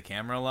mugging to the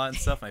camera a lot and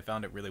stuff. And I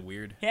found it really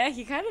weird. Yeah,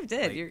 he kind of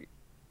did. Like-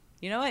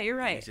 You know what? You're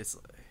right. He's just,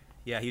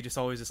 he just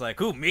always just like,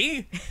 who,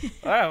 me?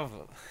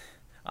 Oh,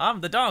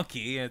 I'm the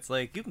donkey. And it's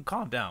like, you can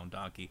calm down,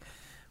 donkey.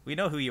 We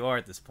know who you are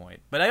at this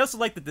point. But I also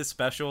like that this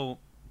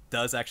special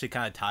does actually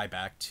kind of tie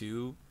back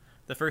to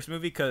the first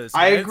movie, because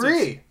I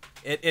agree.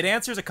 It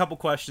answers a couple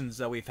questions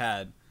that we've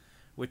had,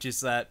 which is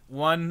that,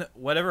 one,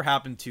 whatever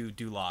happened to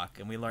Duloc,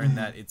 and we learned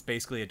that it's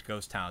basically a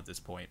ghost town at this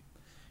point,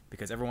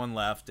 because everyone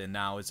left, and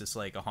now it's just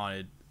like a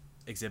haunted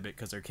exhibit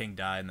because their king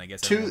died, and I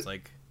guess everyone's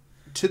like...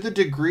 To the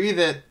degree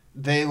that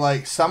they,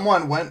 like,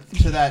 someone went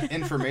to that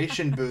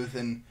information booth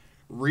and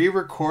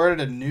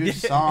re-recorded a new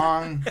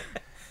song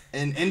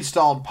and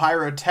installed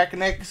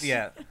pyrotechnics.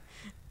 Yeah.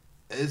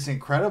 It's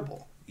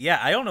incredible. Yeah,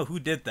 I don't know who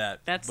did that,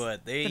 That's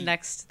but they... the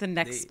next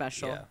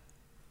special.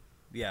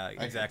 Yeah,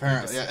 exactly.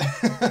 Apparently,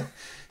 yeah.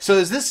 So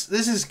is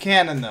this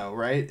canon though,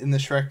 right? In the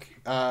Shrek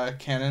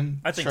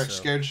canon, I think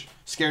Shrek so.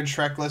 Scared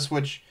Shrekless,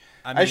 which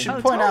I I mean, should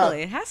Oh, point out.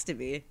 totally. It has to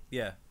be.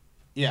 Yeah.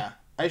 Yeah,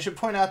 I should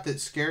point out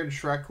that Scared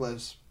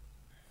Shrekless,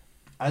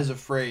 as a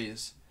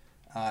phrase,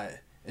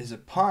 is a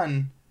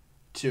pun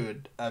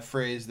to a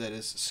phrase that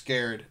is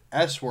scared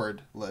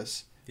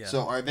S-wordless. Yeah.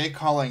 So are they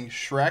calling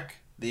Shrek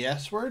the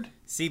S-word?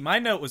 See, my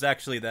note was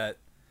actually that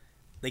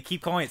they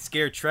keep calling it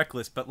Scared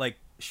Shrekless, but like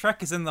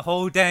Shrek is in the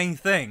whole dang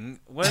thing.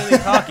 What are they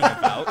talking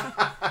about?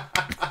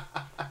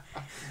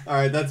 All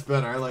right, that's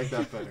better. I like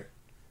that better.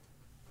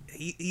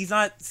 He's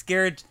not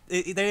scared.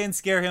 They didn't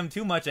scare him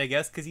too much, I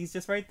guess, because he's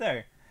just right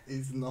there.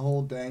 He's in the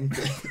whole dang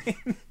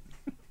thing.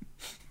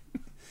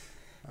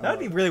 That would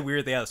be really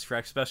weird. They had a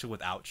Shrek special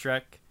without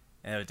Shrek,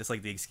 and it was just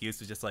like the excuse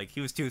was just like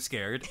he was too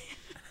scared.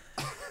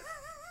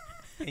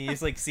 And you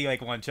just like see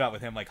like one shot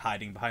with him like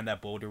hiding behind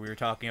that boulder we were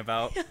talking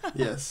about.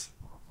 Yes,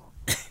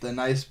 the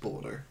nice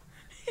boulder.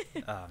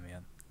 Oh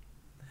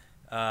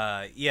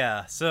man.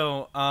 Yeah.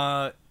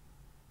 So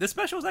this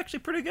special was actually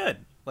pretty good.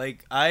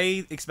 Like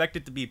I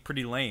expected it to be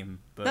pretty lame,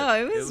 but No,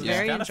 it was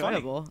very kinda funny.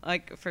 enjoyable.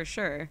 Like, for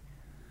sure.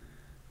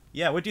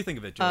 Yeah. What do you think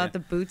of it, Julia? The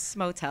Boots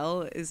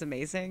Motel is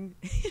amazing.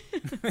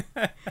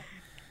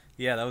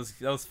 Yeah, that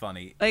was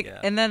funny. Like,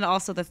 yeah. and then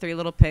also the 3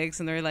 little pigs,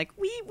 and they're like,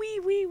 wee, wee,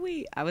 wee,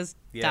 wee. I was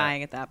Yeah.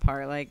 dying at that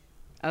part. Like,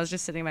 I was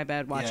just sitting in my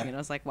bed watching Yeah. it, and I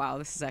was like, wow,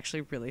 this is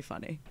actually really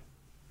funny.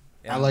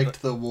 Yeah, I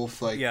liked the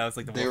wolf. Like, Yeah, it was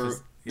like the they wolf were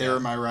is- they yeah. were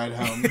my ride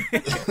home.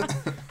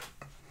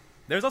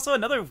 There's also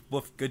another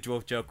good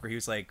wolf joke where he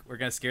was like, "We're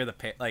gonna scare the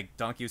like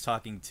Donkey was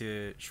talking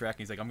to Shrek, and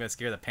he's like, I'm gonna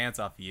scare the pants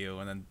off of you,"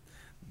 and then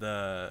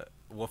the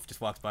wolf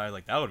just walks by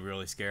like, "That would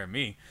really scare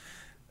me."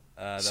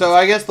 So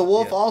I guess the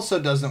wolf yeah. also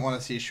doesn't want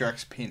to see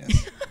Shrek's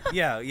penis.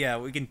 yeah,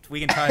 we can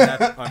tie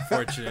that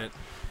unfortunate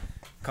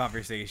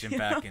conversation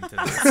back into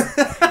this.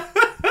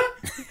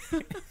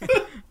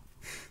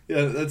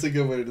 Yeah, that's a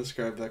good way to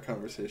describe that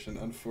conversation.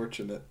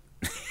 Unfortunate.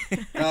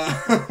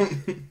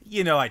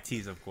 You know, I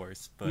tease, of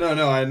course, but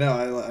No, I know.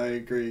 I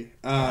agree.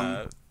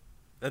 at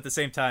the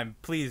same time,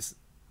 please,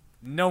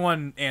 no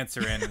one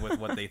answer in with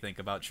what they think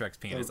about Shrek's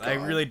penis. Oh, I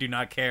God. really do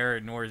not care,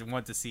 nor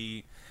want to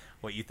see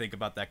what you think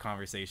about that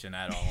conversation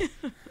at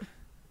all.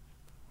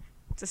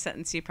 It's a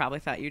sentence you probably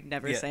thought you'd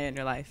never Yeah. say in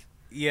your life.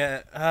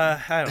 Yeah,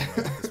 I don't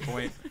know at this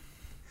point.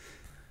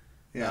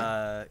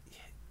 Yeah.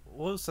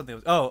 What was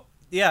something? Oh,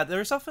 yeah, there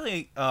was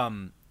something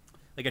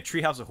like a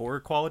Treehouse of Horror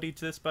quality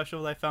to this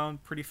special that I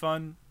found pretty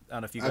fun. I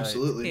don't know if you guys...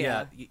 Absolutely.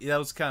 Yeah, that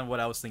was kind of what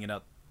I was thinking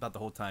about the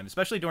whole time,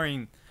 especially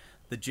during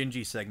the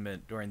Gingy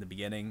segment during the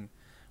beginning,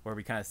 where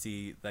we kind of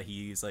see that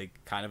he's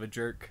like kind of a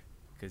jerk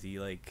because he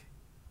like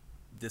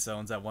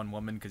disowns that one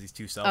woman because he's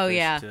too selfish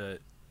to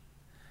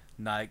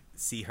not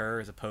see her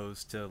as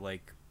opposed to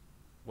like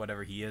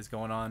whatever he is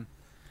going on.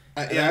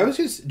 I was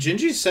just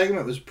Gingy's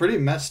segment was pretty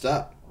messed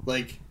up.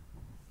 Like,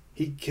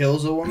 he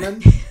kills a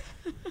woman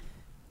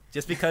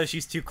just because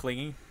she's too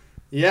clingy.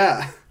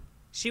 Yeah,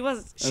 she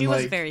was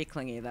very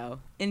clingy though.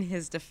 In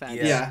his defense,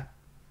 yeah.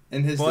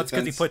 In his defense, it's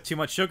because he defense. put too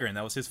much sugar in.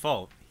 That was his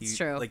fault. It's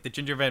true. Like the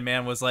gingerbread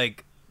man was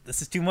like,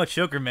 "This is too much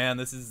sugar, man.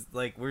 This is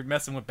like we're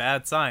messing with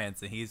bad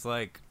science." And he's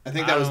like, I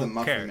think that was the don't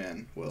Muffin care.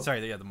 Man. Will.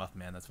 Sorry, yeah, the Muffin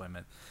Man. That's what I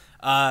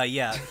meant.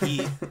 Yeah,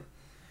 he.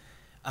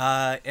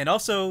 And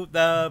also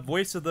the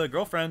voice of the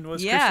girlfriend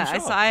was yeah,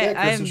 Kristen Shaw. I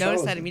Kristen Shaw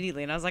noticed was that it.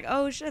 immediately, and I was like,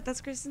 oh shit,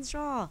 that's Kristen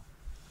Shaw.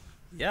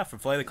 Yeah, from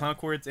Flight of the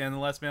Conchords and The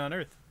Last Man on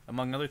Earth,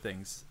 among other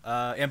things.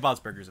 And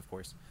Bob's Burgers, of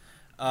course.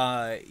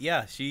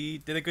 Yeah, she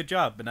did a good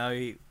job, but now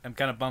I'm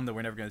kind of bummed that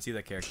we're never going to see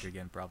that character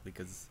again, probably,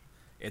 because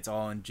it's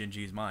all in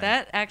Gingy's mind.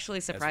 That actually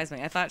surprised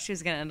me. I thought she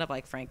was going to end up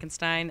like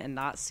Frankenstein and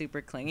not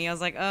super clingy. I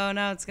was like, oh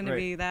no, it's going to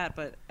be that,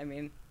 but I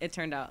mean, it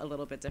turned out a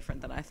little bit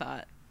different than I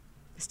thought.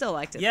 Still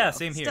liked it. Yeah, though.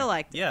 same here. Still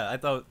liked it. Yeah, I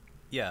thought,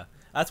 yeah.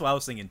 That's what I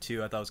was thinking,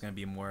 too. I thought it was going to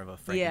be more of a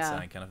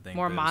Frankenstein kind of thing.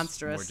 More but it was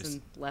monstrous more just,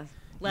 and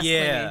less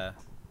yeah. clingy.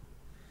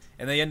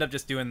 And they end up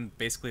just doing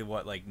basically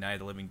what, like, Night of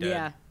the Living Dead.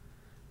 Yeah.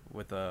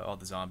 With all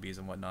the zombies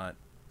and whatnot.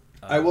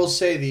 I will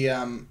say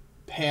the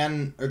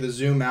pan or the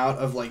zoom out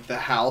of like the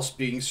house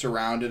being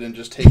surrounded and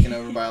just taken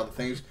over by all the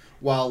things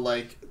while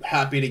like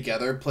Happy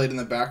Together played in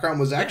the background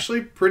was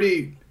actually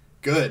pretty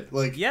good.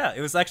 Like, yeah,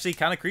 it was actually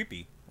kind of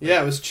creepy.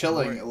 Yeah, it was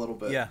chilling a little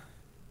bit. Yeah.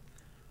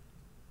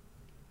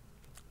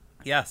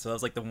 Yeah, so that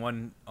was like the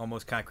one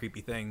almost kind of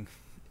creepy thing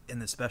in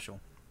this special,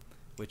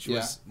 which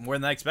was more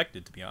than I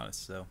expected, to be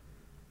honest. So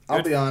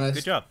I'll be honest.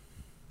 Good job.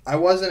 I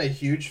wasn't a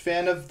huge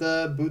fan of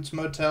the Boots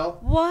Motel.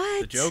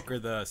 What? The joke or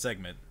the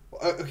segment?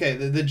 Okay,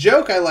 the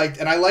joke I liked,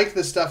 and I liked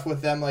the stuff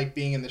with them like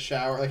being in the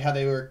shower, like how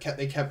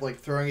they kept like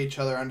throwing each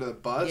other under the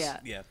bus. Yeah.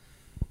 Yeah.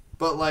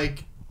 But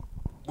like,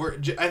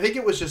 I think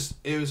it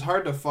was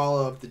hard to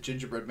follow up the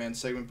Gingerbread Man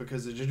segment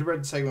because the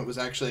Gingerbread segment was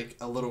actually like,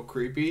 a little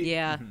creepy.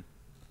 Yeah. Mm-hmm.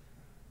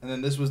 And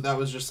then that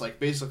was just like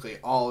basically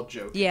all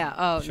joking. Yeah.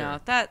 Oh Sure.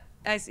 no,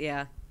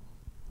 yeah.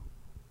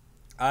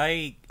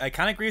 I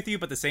kind of agree with you,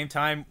 but at the same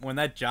time, when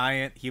that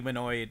giant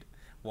humanoid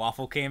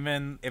waffle came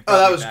in, it Oh, that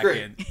brought me was back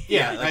great. in.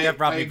 Yeah, like that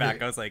brought I me back.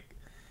 agree. I was like,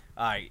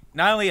 all right,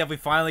 not only have we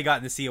finally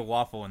gotten to see a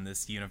waffle in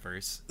this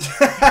universe,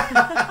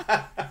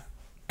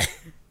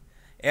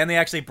 and they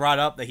actually brought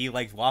up that he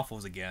likes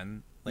waffles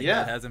again. Like, Yeah.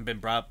 that hasn't been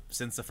brought up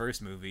since the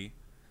first movie.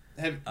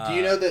 Do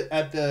you know that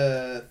at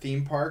the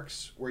theme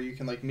parks where you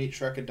can like meet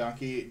Shrek and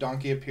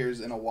Donkey appears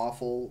in a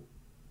waffle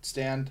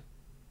stand?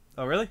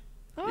 Oh, really?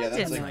 Oh, Yeah, I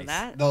that's didn't know nice.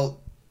 that.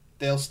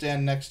 They'll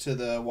stand next to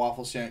the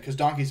waffle stand because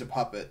Donkey's a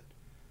puppet,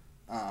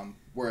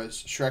 whereas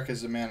Shrek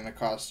is a man in a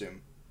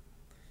costume.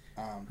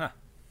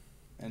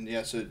 And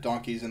yeah, so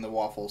Donkey's in the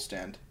waffle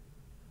stand.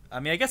 I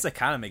mean, I guess that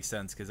kind of makes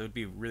sense because it would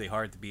be really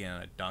hard to be in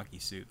a donkey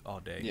suit all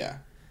day. Yeah,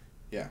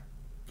 yeah,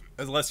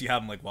 Unless you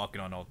have him like walking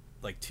on all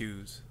like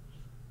twos.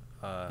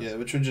 yeah,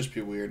 which would just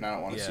be weird. And I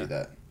don't want to Yeah. see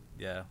that.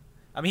 Yeah.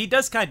 I mean, he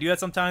does kind of do that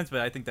sometimes,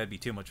 but I think that'd be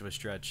too much of a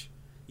stretch,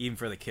 even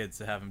for the kids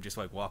to have him just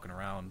like walking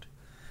around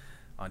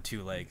on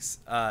two legs.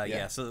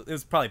 Yeah, so it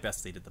was probably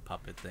best they did the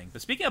puppet thing.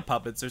 But speaking of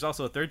puppets, there's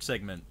also a third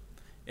segment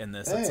in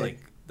this. It's Hey. like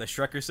the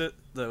Shrekercist.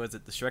 Was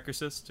it the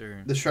Shrekercist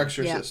or The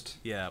Shreksorcist.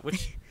 yeah,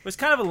 which was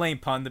kind of a lame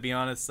pun, to be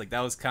honest. Like, that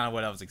was kind of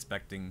what I was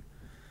expecting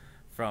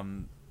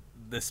from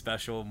this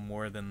special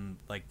more than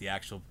like the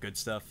actual good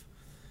stuff.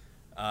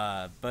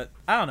 But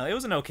I don't know. It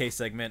was an okay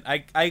segment.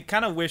 I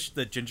kind of wish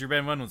the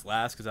gingerbread one was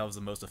last because that was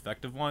the most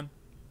effective one.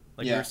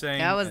 Like you were saying,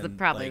 That was and,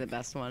 probably like, the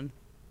best one.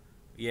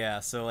 Yeah.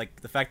 So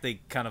like the fact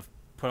they kind of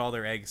put all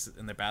their eggs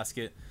in their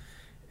basket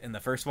in the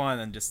first one,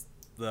 and just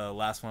the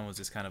last one was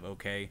just kind of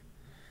okay.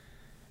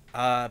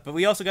 But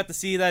we also got to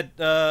see that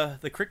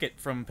the cricket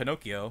from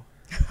Pinocchio.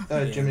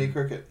 Jiminy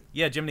Cricket.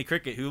 Yeah, Jiminy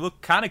Cricket, who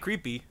looked kind of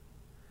creepy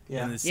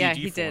Yeah. in the CG Yeah,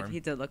 he form. did. He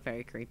did look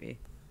very creepy.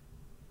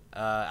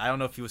 I don't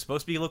know if he was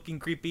supposed to be looking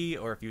creepy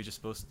or if he was just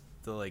supposed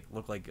to like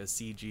look like a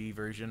CG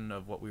version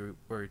of what we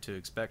were to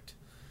expect.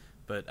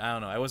 But I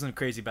don't know. I wasn't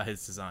crazy about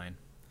his design.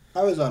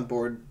 I was on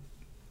board.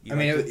 You I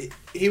mean, liked it?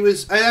 he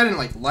was. I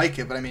didn't like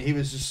it, but I mean, he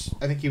was just.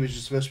 I think he was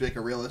just supposed to be like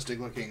a realistic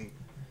looking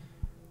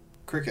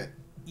cricket.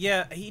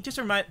 Yeah, he just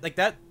like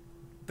that.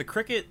 The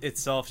cricket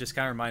itself just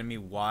kind of reminded me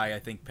why I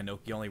think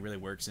Pinocchio only really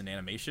works in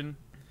animation.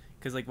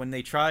 Because like when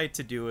they try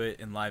to do it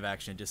in live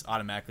action, it just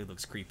automatically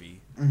looks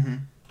creepy. Mm-hmm.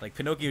 Like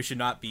Pinocchio should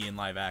not be in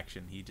live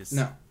action.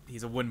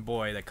 He's a wooden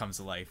boy that comes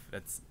to life.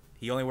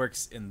 He only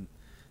works in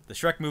the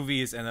Shrek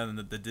movies and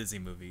then the Disney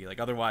movie. Like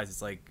otherwise,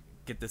 it's like,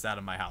 get this out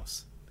of my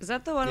house. Is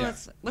that the one Yeah.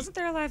 with? Wasn't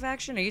there a live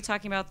action? Are you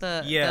talking about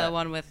the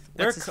one with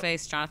There what's are his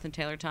face, Jonathan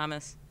Taylor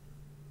Thomas?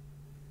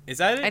 Is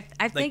that it?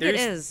 I Like, think it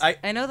there's- is.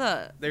 I know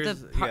the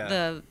yeah.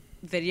 the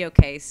video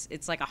case.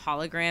 It's like a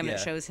hologram. And Yeah. it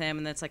shows him,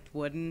 and it's like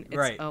wooden. It's,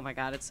 Right. Oh my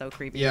god, it's so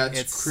creepy. Yeah, it's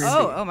It's- creepy.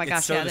 Oh my gosh,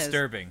 it's so yeah, it is.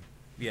 disturbing.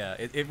 Yeah,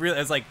 it really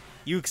is like,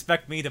 you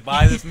expect me to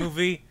buy this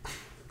movie?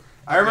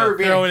 I remember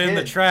being throw a it kid, in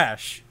the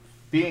trash.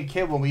 being a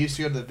kid when we used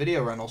to go to the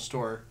video rental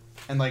store.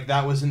 and like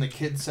that was in the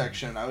kids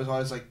section. I was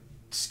always like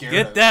scared.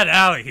 Get of that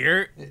out of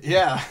here! it.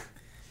 Yeah.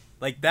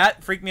 Like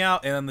that freaked me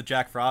out, and then the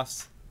Jack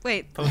Frost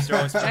Wait, poster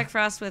always. Jack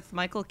Frost with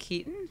Michael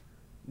Keaton?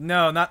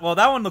 No, not well.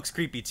 That one looks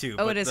creepy too.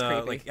 Oh, but it is the,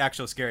 creepy. Like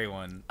actual scary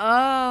one.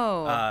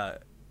 Oh.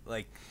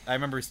 Like I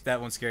remember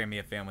that one scaring me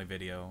at Family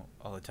Video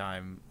all the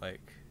time.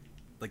 Like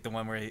the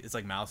one where it's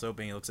like mouth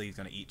open. He looks like he's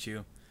gonna eat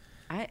you.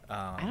 I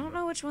don't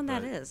know which one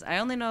that is. I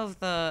only know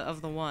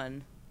of the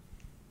one.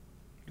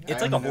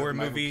 It's I like a only know horror the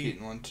Michael movie.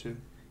 Keaton one too.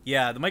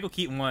 Yeah, the Michael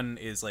Keaton one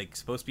is like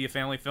supposed to be a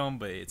family film,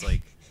 but it's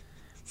like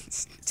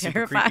It's super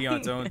terrifying. creepy on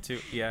its own too.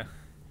 Yeah.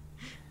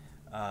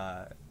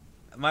 One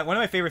of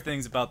my favorite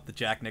things about the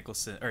Jack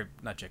Nicholson, or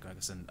not Jack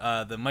Nicholson,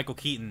 the Michael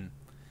Keaton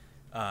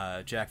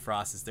Jack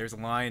Frost is there's a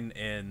line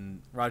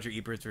in Roger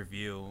Ebert's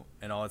review,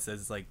 and all it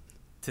says is like,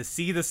 "To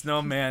see the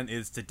snowman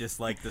is to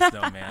dislike the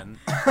snowman,"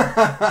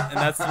 and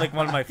that's like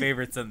one of my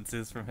favorite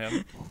sentences from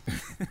him.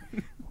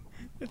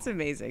 It's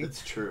amazing.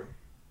 It's true.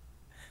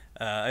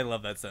 I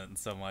love that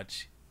sentence so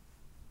much.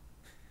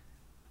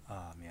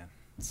 Oh man.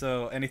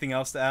 So, anything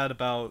else to add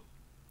about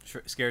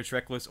Scared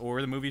Shrekless or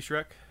the movie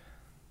Shrek?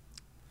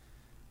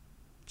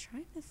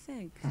 Trying to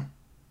think.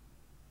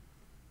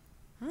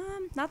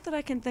 Not that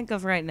I can think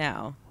of right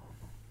now.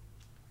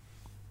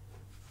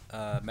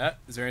 Matt,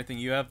 is there anything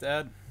you have to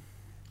add?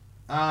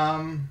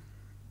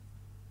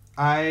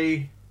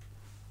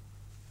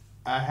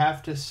 I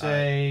have to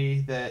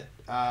say that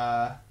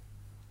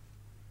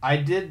I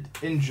did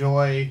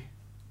enjoy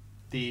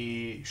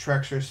the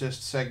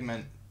Shrexorcist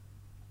segment.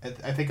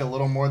 I think a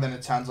little more than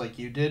it sounds like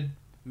you did.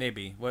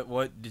 Maybe.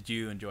 What did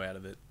you enjoy out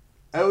of it?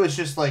 It was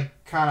just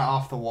like kind of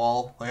off the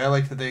wall. Like I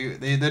like that they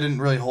didn't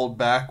really hold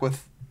back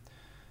with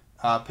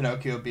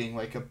Pinocchio being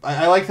like a.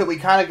 I like that we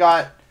kind of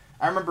got.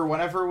 I remember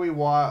whenever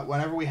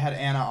we had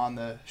Anna on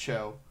the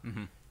show,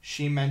 Mm-hmm.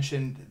 she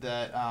mentioned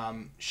that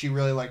she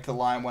really liked the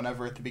line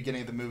whenever at the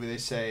beginning of the movie they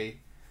say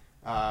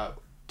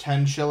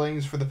 10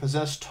 shillings for the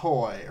possessed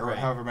toy, or Right.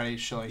 however many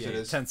shillings it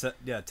is.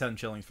 10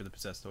 shillings for the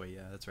possessed toy.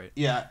 Yeah, that's right.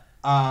 Yeah,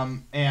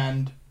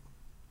 and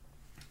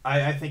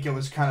I think it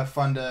was kind of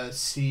fun to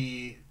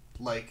see,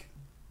 like,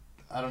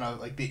 I don't know,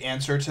 like the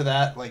answer to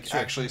that, like Sure.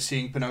 actually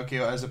seeing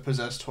Pinocchio as a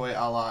possessed toy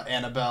a la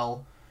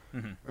Annabelle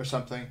Mhm. or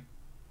something,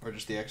 or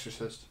just The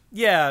Exorcist.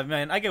 Yeah,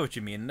 man, I get what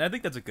you mean. I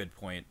think that's a good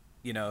point.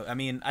 You know, I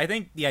mean, I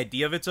think the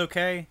idea of it's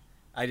okay.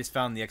 I just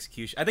found the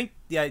execution. I think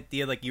the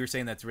idea, like you were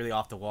saying, that's really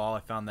off the wall. I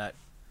found that.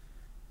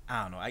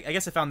 I don't know. I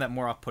guess I found that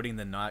more off-putting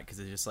than not because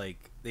it's just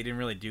like they didn't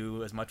really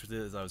do as much with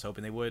it as I was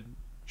hoping they would.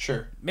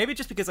 Sure. Maybe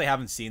just because I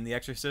haven't seen The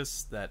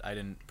Exorcist that I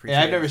didn't appreciate.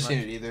 Yeah, I've never as seen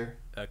much. it either.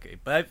 Okay,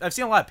 but I've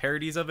seen a lot of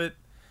parodies of it,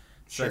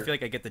 so Sure. I feel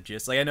like I get the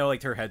gist. Like I know,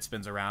 like her head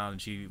spins around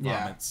and she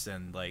Yeah. vomits,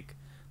 and like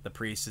the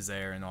priest is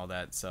there and all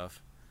that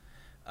stuff.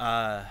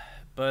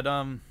 But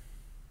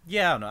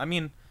yeah, I don't know. I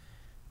mean,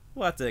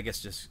 we'll have to, I guess,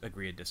 just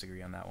agree to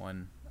disagree on that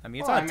one. I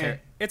mean,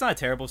 it's not a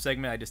terrible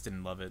segment. I just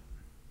didn't love it.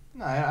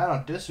 No, I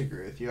don't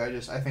disagree with you.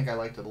 I think I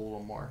liked it a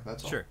little more.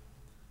 That's all. Sure,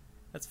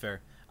 that's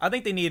fair. I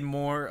think they need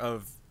more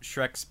of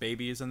Shrek's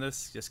babies in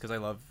this, just because I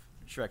love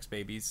Shrek's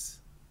babies.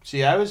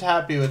 See, I was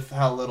happy with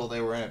how little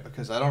they were in it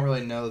because I don't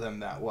really know them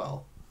that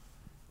well.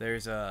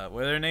 There's what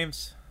are their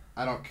names?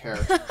 I don't care.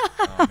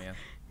 Oh man,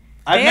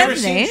 I've They never have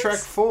seen names?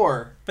 Shrek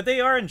 4. but they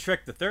are in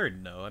Shrek the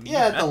Third, no? I mean,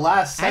 Yeah, at the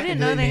last I second. didn't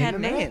know did they name had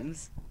them in it?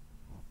 names.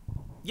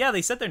 Yeah,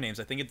 they said their names.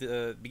 I think at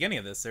the beginning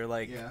of this, they're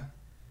like, Yeah.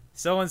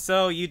 so and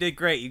so, you did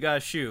great. You got a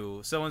shoe.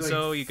 So and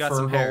so, Like you got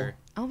some Fergal. hair.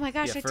 Oh my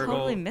gosh, Yeah, I Fergal.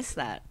 totally missed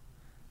that.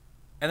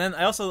 And then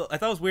I thought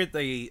it was weird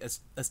they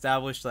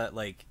established that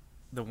like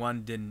the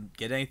one didn't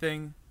get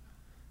anything.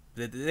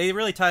 They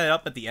really tied it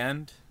up at the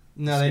end.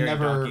 No, they Scary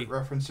never donkey.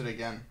 referenced it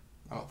again.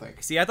 I don't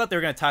think. See, I thought they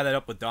were gonna tie that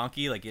up with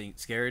Donkey, like getting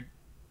scared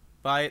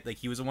by it. Like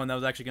he was the one that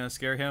was actually gonna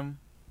scare him,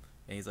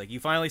 and he's like, "You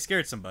finally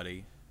scared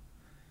somebody."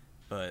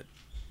 But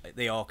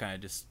they all kind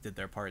of just did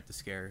their part to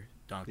scare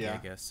Donkey, Yeah. I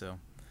guess. So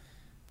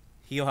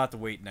he'll have to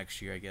wait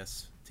next year, I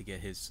guess, to get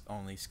his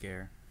only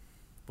scare,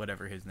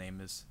 whatever his name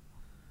is.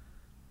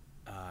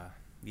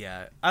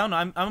 Yeah, I don't know.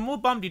 I'm a little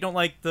bummed you don't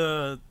like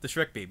the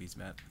Shrek babies,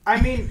 Matt. I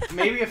mean,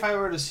 maybe if I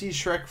were to see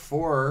Shrek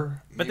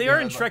 4. But maybe they are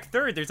I'd in like- Shrek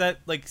Third. There's that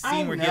like I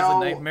scene where he has a know.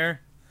 nightmare.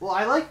 Well,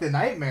 I like the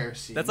nightmare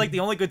scene. That's like the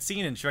only good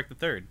scene in Shrek the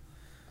Third.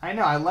 I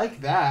know, I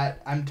like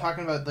that. I'm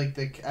talking about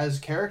like as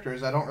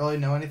characters. I don't really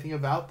know anything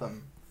about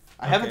them.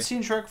 I haven't Okay.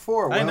 seen Shrek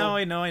 4. I Well- know.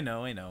 And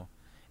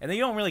then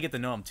you don't really get to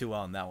know them too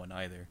well in that one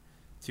either,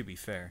 to be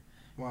fair.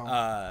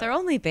 Well, They're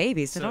only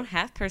babies. They so- don't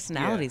have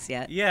personalities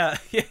yet. Yeah,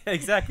 yeah,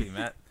 exactly,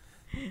 Matt.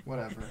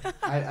 whatever.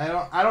 I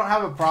don't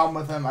have a problem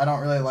with them. I don't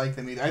really like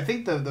them either. I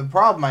think the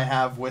problem I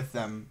have with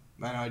them.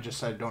 I know I just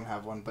said I don't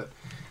have one, but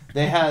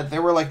they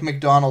were like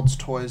McDonald's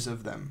toys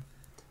of them.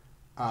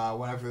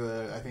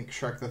 Whenever I think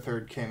Shrek the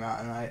Third came out,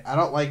 and I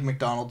don't like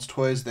McDonald's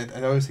toys.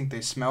 I always think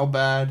they smell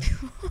bad,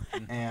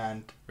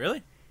 and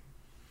Really?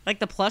 Like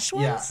the plush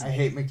ones? yeah, I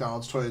hate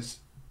McDonald's toys.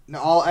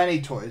 No,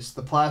 any toys,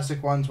 the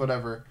plastic ones,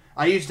 whatever.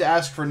 I used to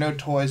ask for no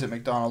toys at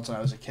McDonald's when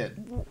I was a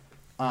kid.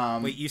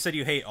 Wait, you said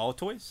you hate all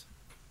toys?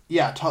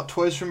 Yeah,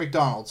 toys from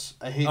McDonald's.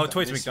 I hate. Oh, them.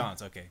 toys They from smell-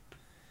 McDonald's. Okay.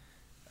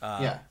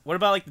 Yeah. What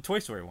about like the Toy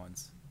Story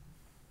ones?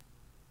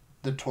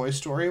 The Toy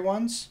Story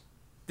ones?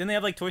 Didn't they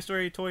have like Toy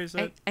Story toys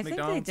at I think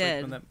they McDonald's?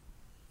 did.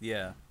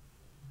 Yeah.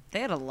 They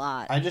had a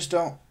lot. I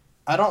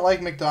don't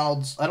like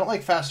McDonald's. I don't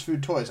like fast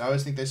food toys. I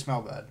always think they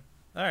smell bad.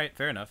 All right,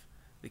 fair enough.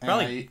 They And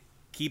probably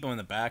keep them in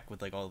the back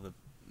with like all the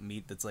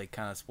meat that's like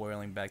kind of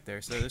spoiling back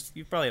there. So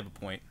you probably have a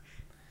point.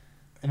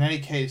 In any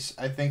case,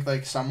 I think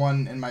like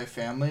someone in my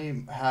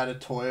family had a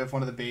toy of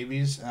one of the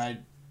babies, and I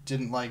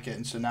didn't like it,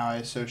 and so now I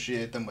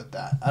associate them with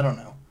that. I don't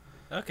know.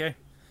 Okay.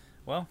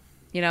 Well,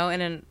 You know,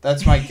 and in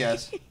That's my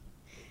guess.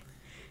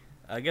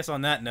 I guess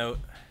on that note,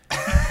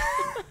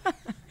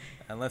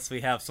 unless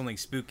we have something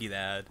spooky to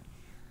add.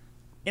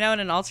 in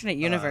an alternate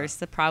universe,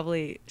 that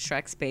probably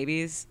Shrek's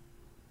babies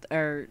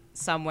are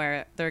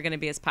somewhere they're going to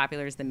be as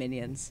popular as the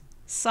Minions.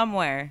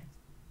 Somewhere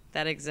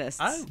that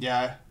exists.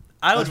 Yeah.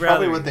 I would That's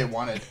probably rather. what they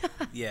wanted.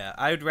 Yeah,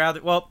 I would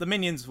rather. Well, the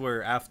Minions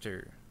were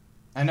after.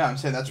 I know. I'm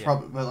saying that's Yeah.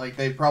 probably, but like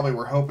they probably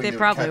were hoping They they would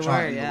probably catch were,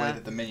 on in the yeah. way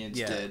that the Minions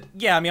Yeah. did.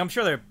 Yeah, I mean, I'm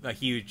sure they're a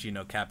huge,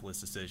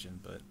 capitalist decision,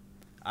 but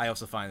I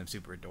also find them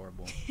super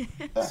adorable.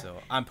 So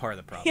I'm part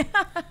of the problem.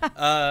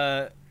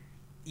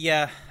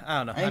 Yeah, I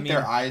don't know. I think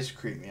their eyes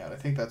creep me out. I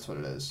think that's what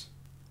it is.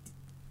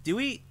 Do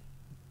we?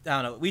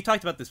 I don't know. We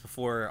talked about this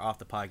before off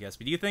the podcast,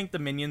 but do you think the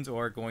Minions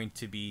are going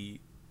to be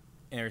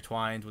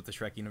intertwined with the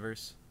Shrek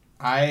universe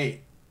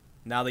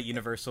now that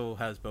Universal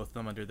has both of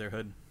them under their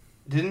hood?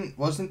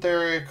 Wasn't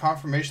there a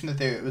confirmation that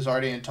it was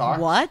already in talks?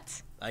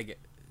 What?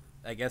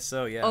 I guess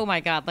so. Yeah. Oh my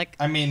god!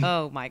 I mean,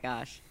 oh my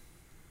gosh!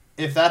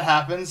 if that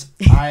happens,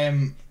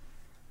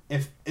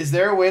 is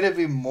there a way to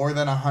be more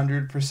than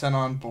 100%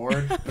 on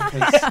board?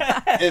 Because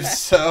if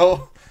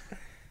so,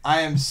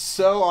 I am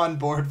so on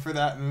board for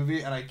that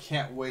movie, and I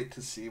can't wait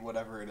to see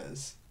whatever it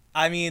is.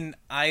 I mean,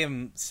 I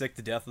am sick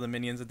to death of the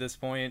Minions at this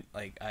point.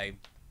 Like, I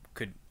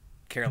could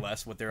care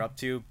less what they're up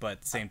to, but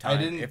at the same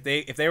time, if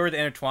they were to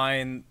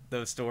intertwine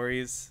those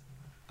stories,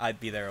 I'd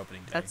be there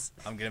opening day.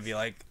 I'm gonna be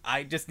like,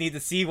 I just need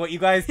to see what you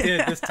guys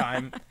did this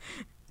time.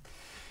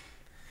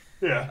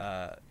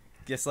 Yeah.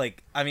 Just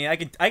like, I mean, I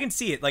can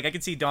see it. Like, I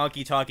can see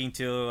Donkey talking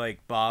to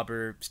like Bob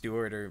or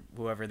Stewart or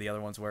whoever the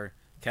other ones were.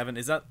 Kevin,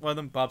 is that one of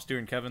them? Bob, Stewart,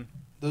 and Kevin.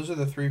 Those are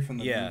the three from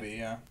the movie.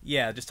 Yeah.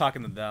 Yeah, just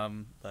talking to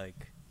them.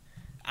 Like,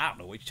 I don't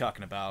know what you're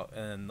talking about,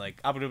 and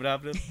like,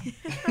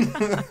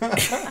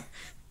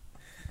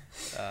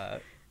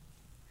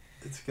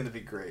 it's gonna be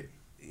great.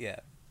 Yeah,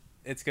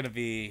 it's gonna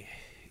be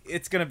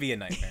a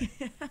nightmare,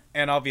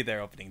 and I'll be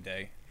there opening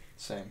day.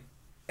 Same.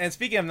 And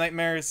speaking of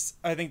nightmares,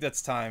 I think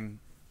that's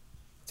time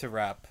to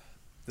wrap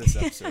this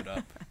episode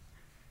up.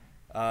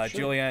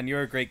 Sure. Julianne,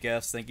 you're a great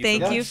guest. Thank you.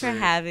 Thank so much you for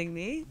having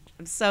me.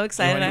 I'm so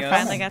excited Joining I us.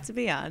 finally got to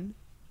be on.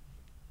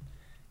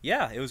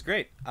 Yeah, it was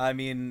great. I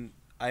mean,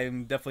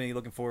 I'm definitely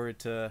looking forward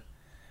to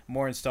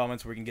more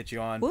installments where we can get you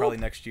on probably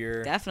next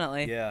year.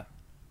 Definitely. Yeah.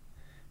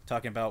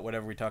 Talking about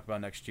whatever we talk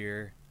about next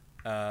year.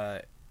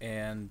 Yeah.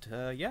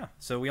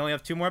 So we only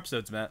have 2 more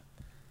episodes, Matt.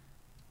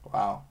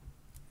 Wow.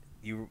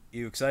 You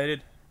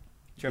excited?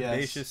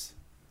 Trepidatious? Yes.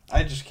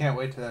 I just can't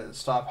wait to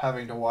stop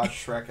having to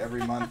watch Shrek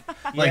every month.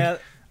 Yeah.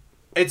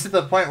 It's at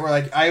the point where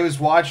like I was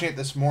watching it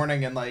this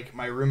morning and like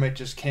my roommate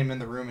just came in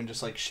the room and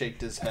just like shook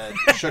his head.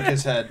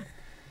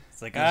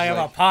 It's like, I have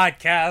a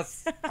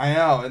podcast. I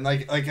know, and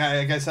like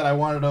I said, I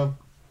wanted to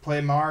play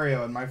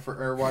Mario and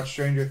or watch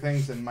Stranger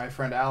Things, and my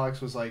friend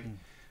Alex was like,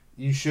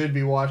 "You should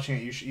be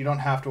watching it. You don't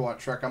have to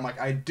watch Shrek." I'm like,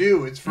 "I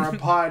do. It's for a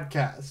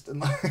podcast."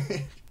 And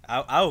like,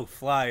 I'll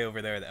fly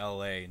over there to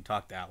LA and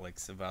talk to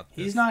Alex about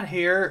this. he's not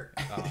here.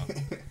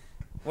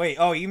 Wait,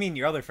 oh, you mean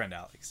your other friend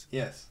Alex?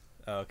 Yes.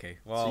 Oh, okay,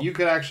 well, So you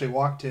could actually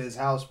walk to his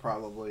house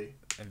probably.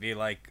 and be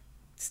like,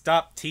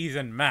 stop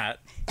teasing Matt.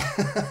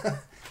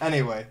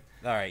 Anyway.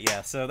 All right,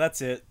 yeah. So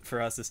that's it for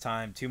us this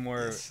time. 2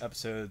 more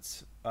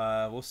episodes.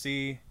 We'll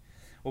see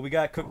what we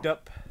got cooked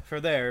up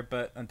for there.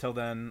 But until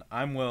then,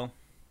 I'm Will.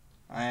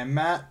 I am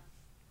Matt.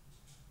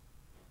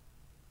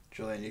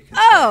 Julian, you can.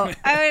 Oh,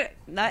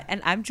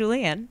 and I'm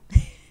Julianne.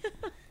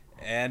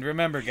 And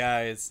remember,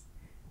 guys,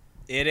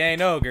 it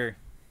ain't ogre.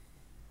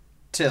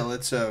 Till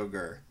it's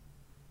ogre.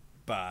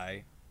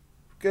 Bye.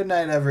 Good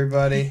night,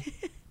 everybody.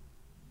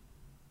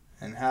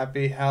 And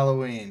happy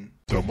Halloween.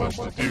 So much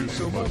to do,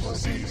 so much to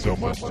see, so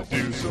much to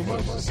do, so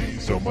much to see,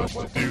 so much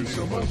to do,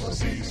 so much to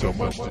see, so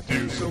much to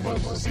do, so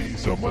much to see,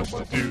 so much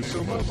to do,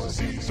 so much to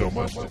see, so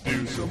much to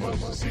do, so much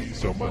to see,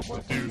 so much to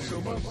do,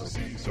 so much to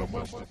see, so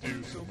much to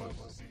do, so much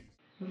to see.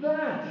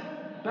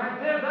 That! Back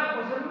there, that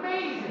was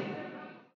amazing!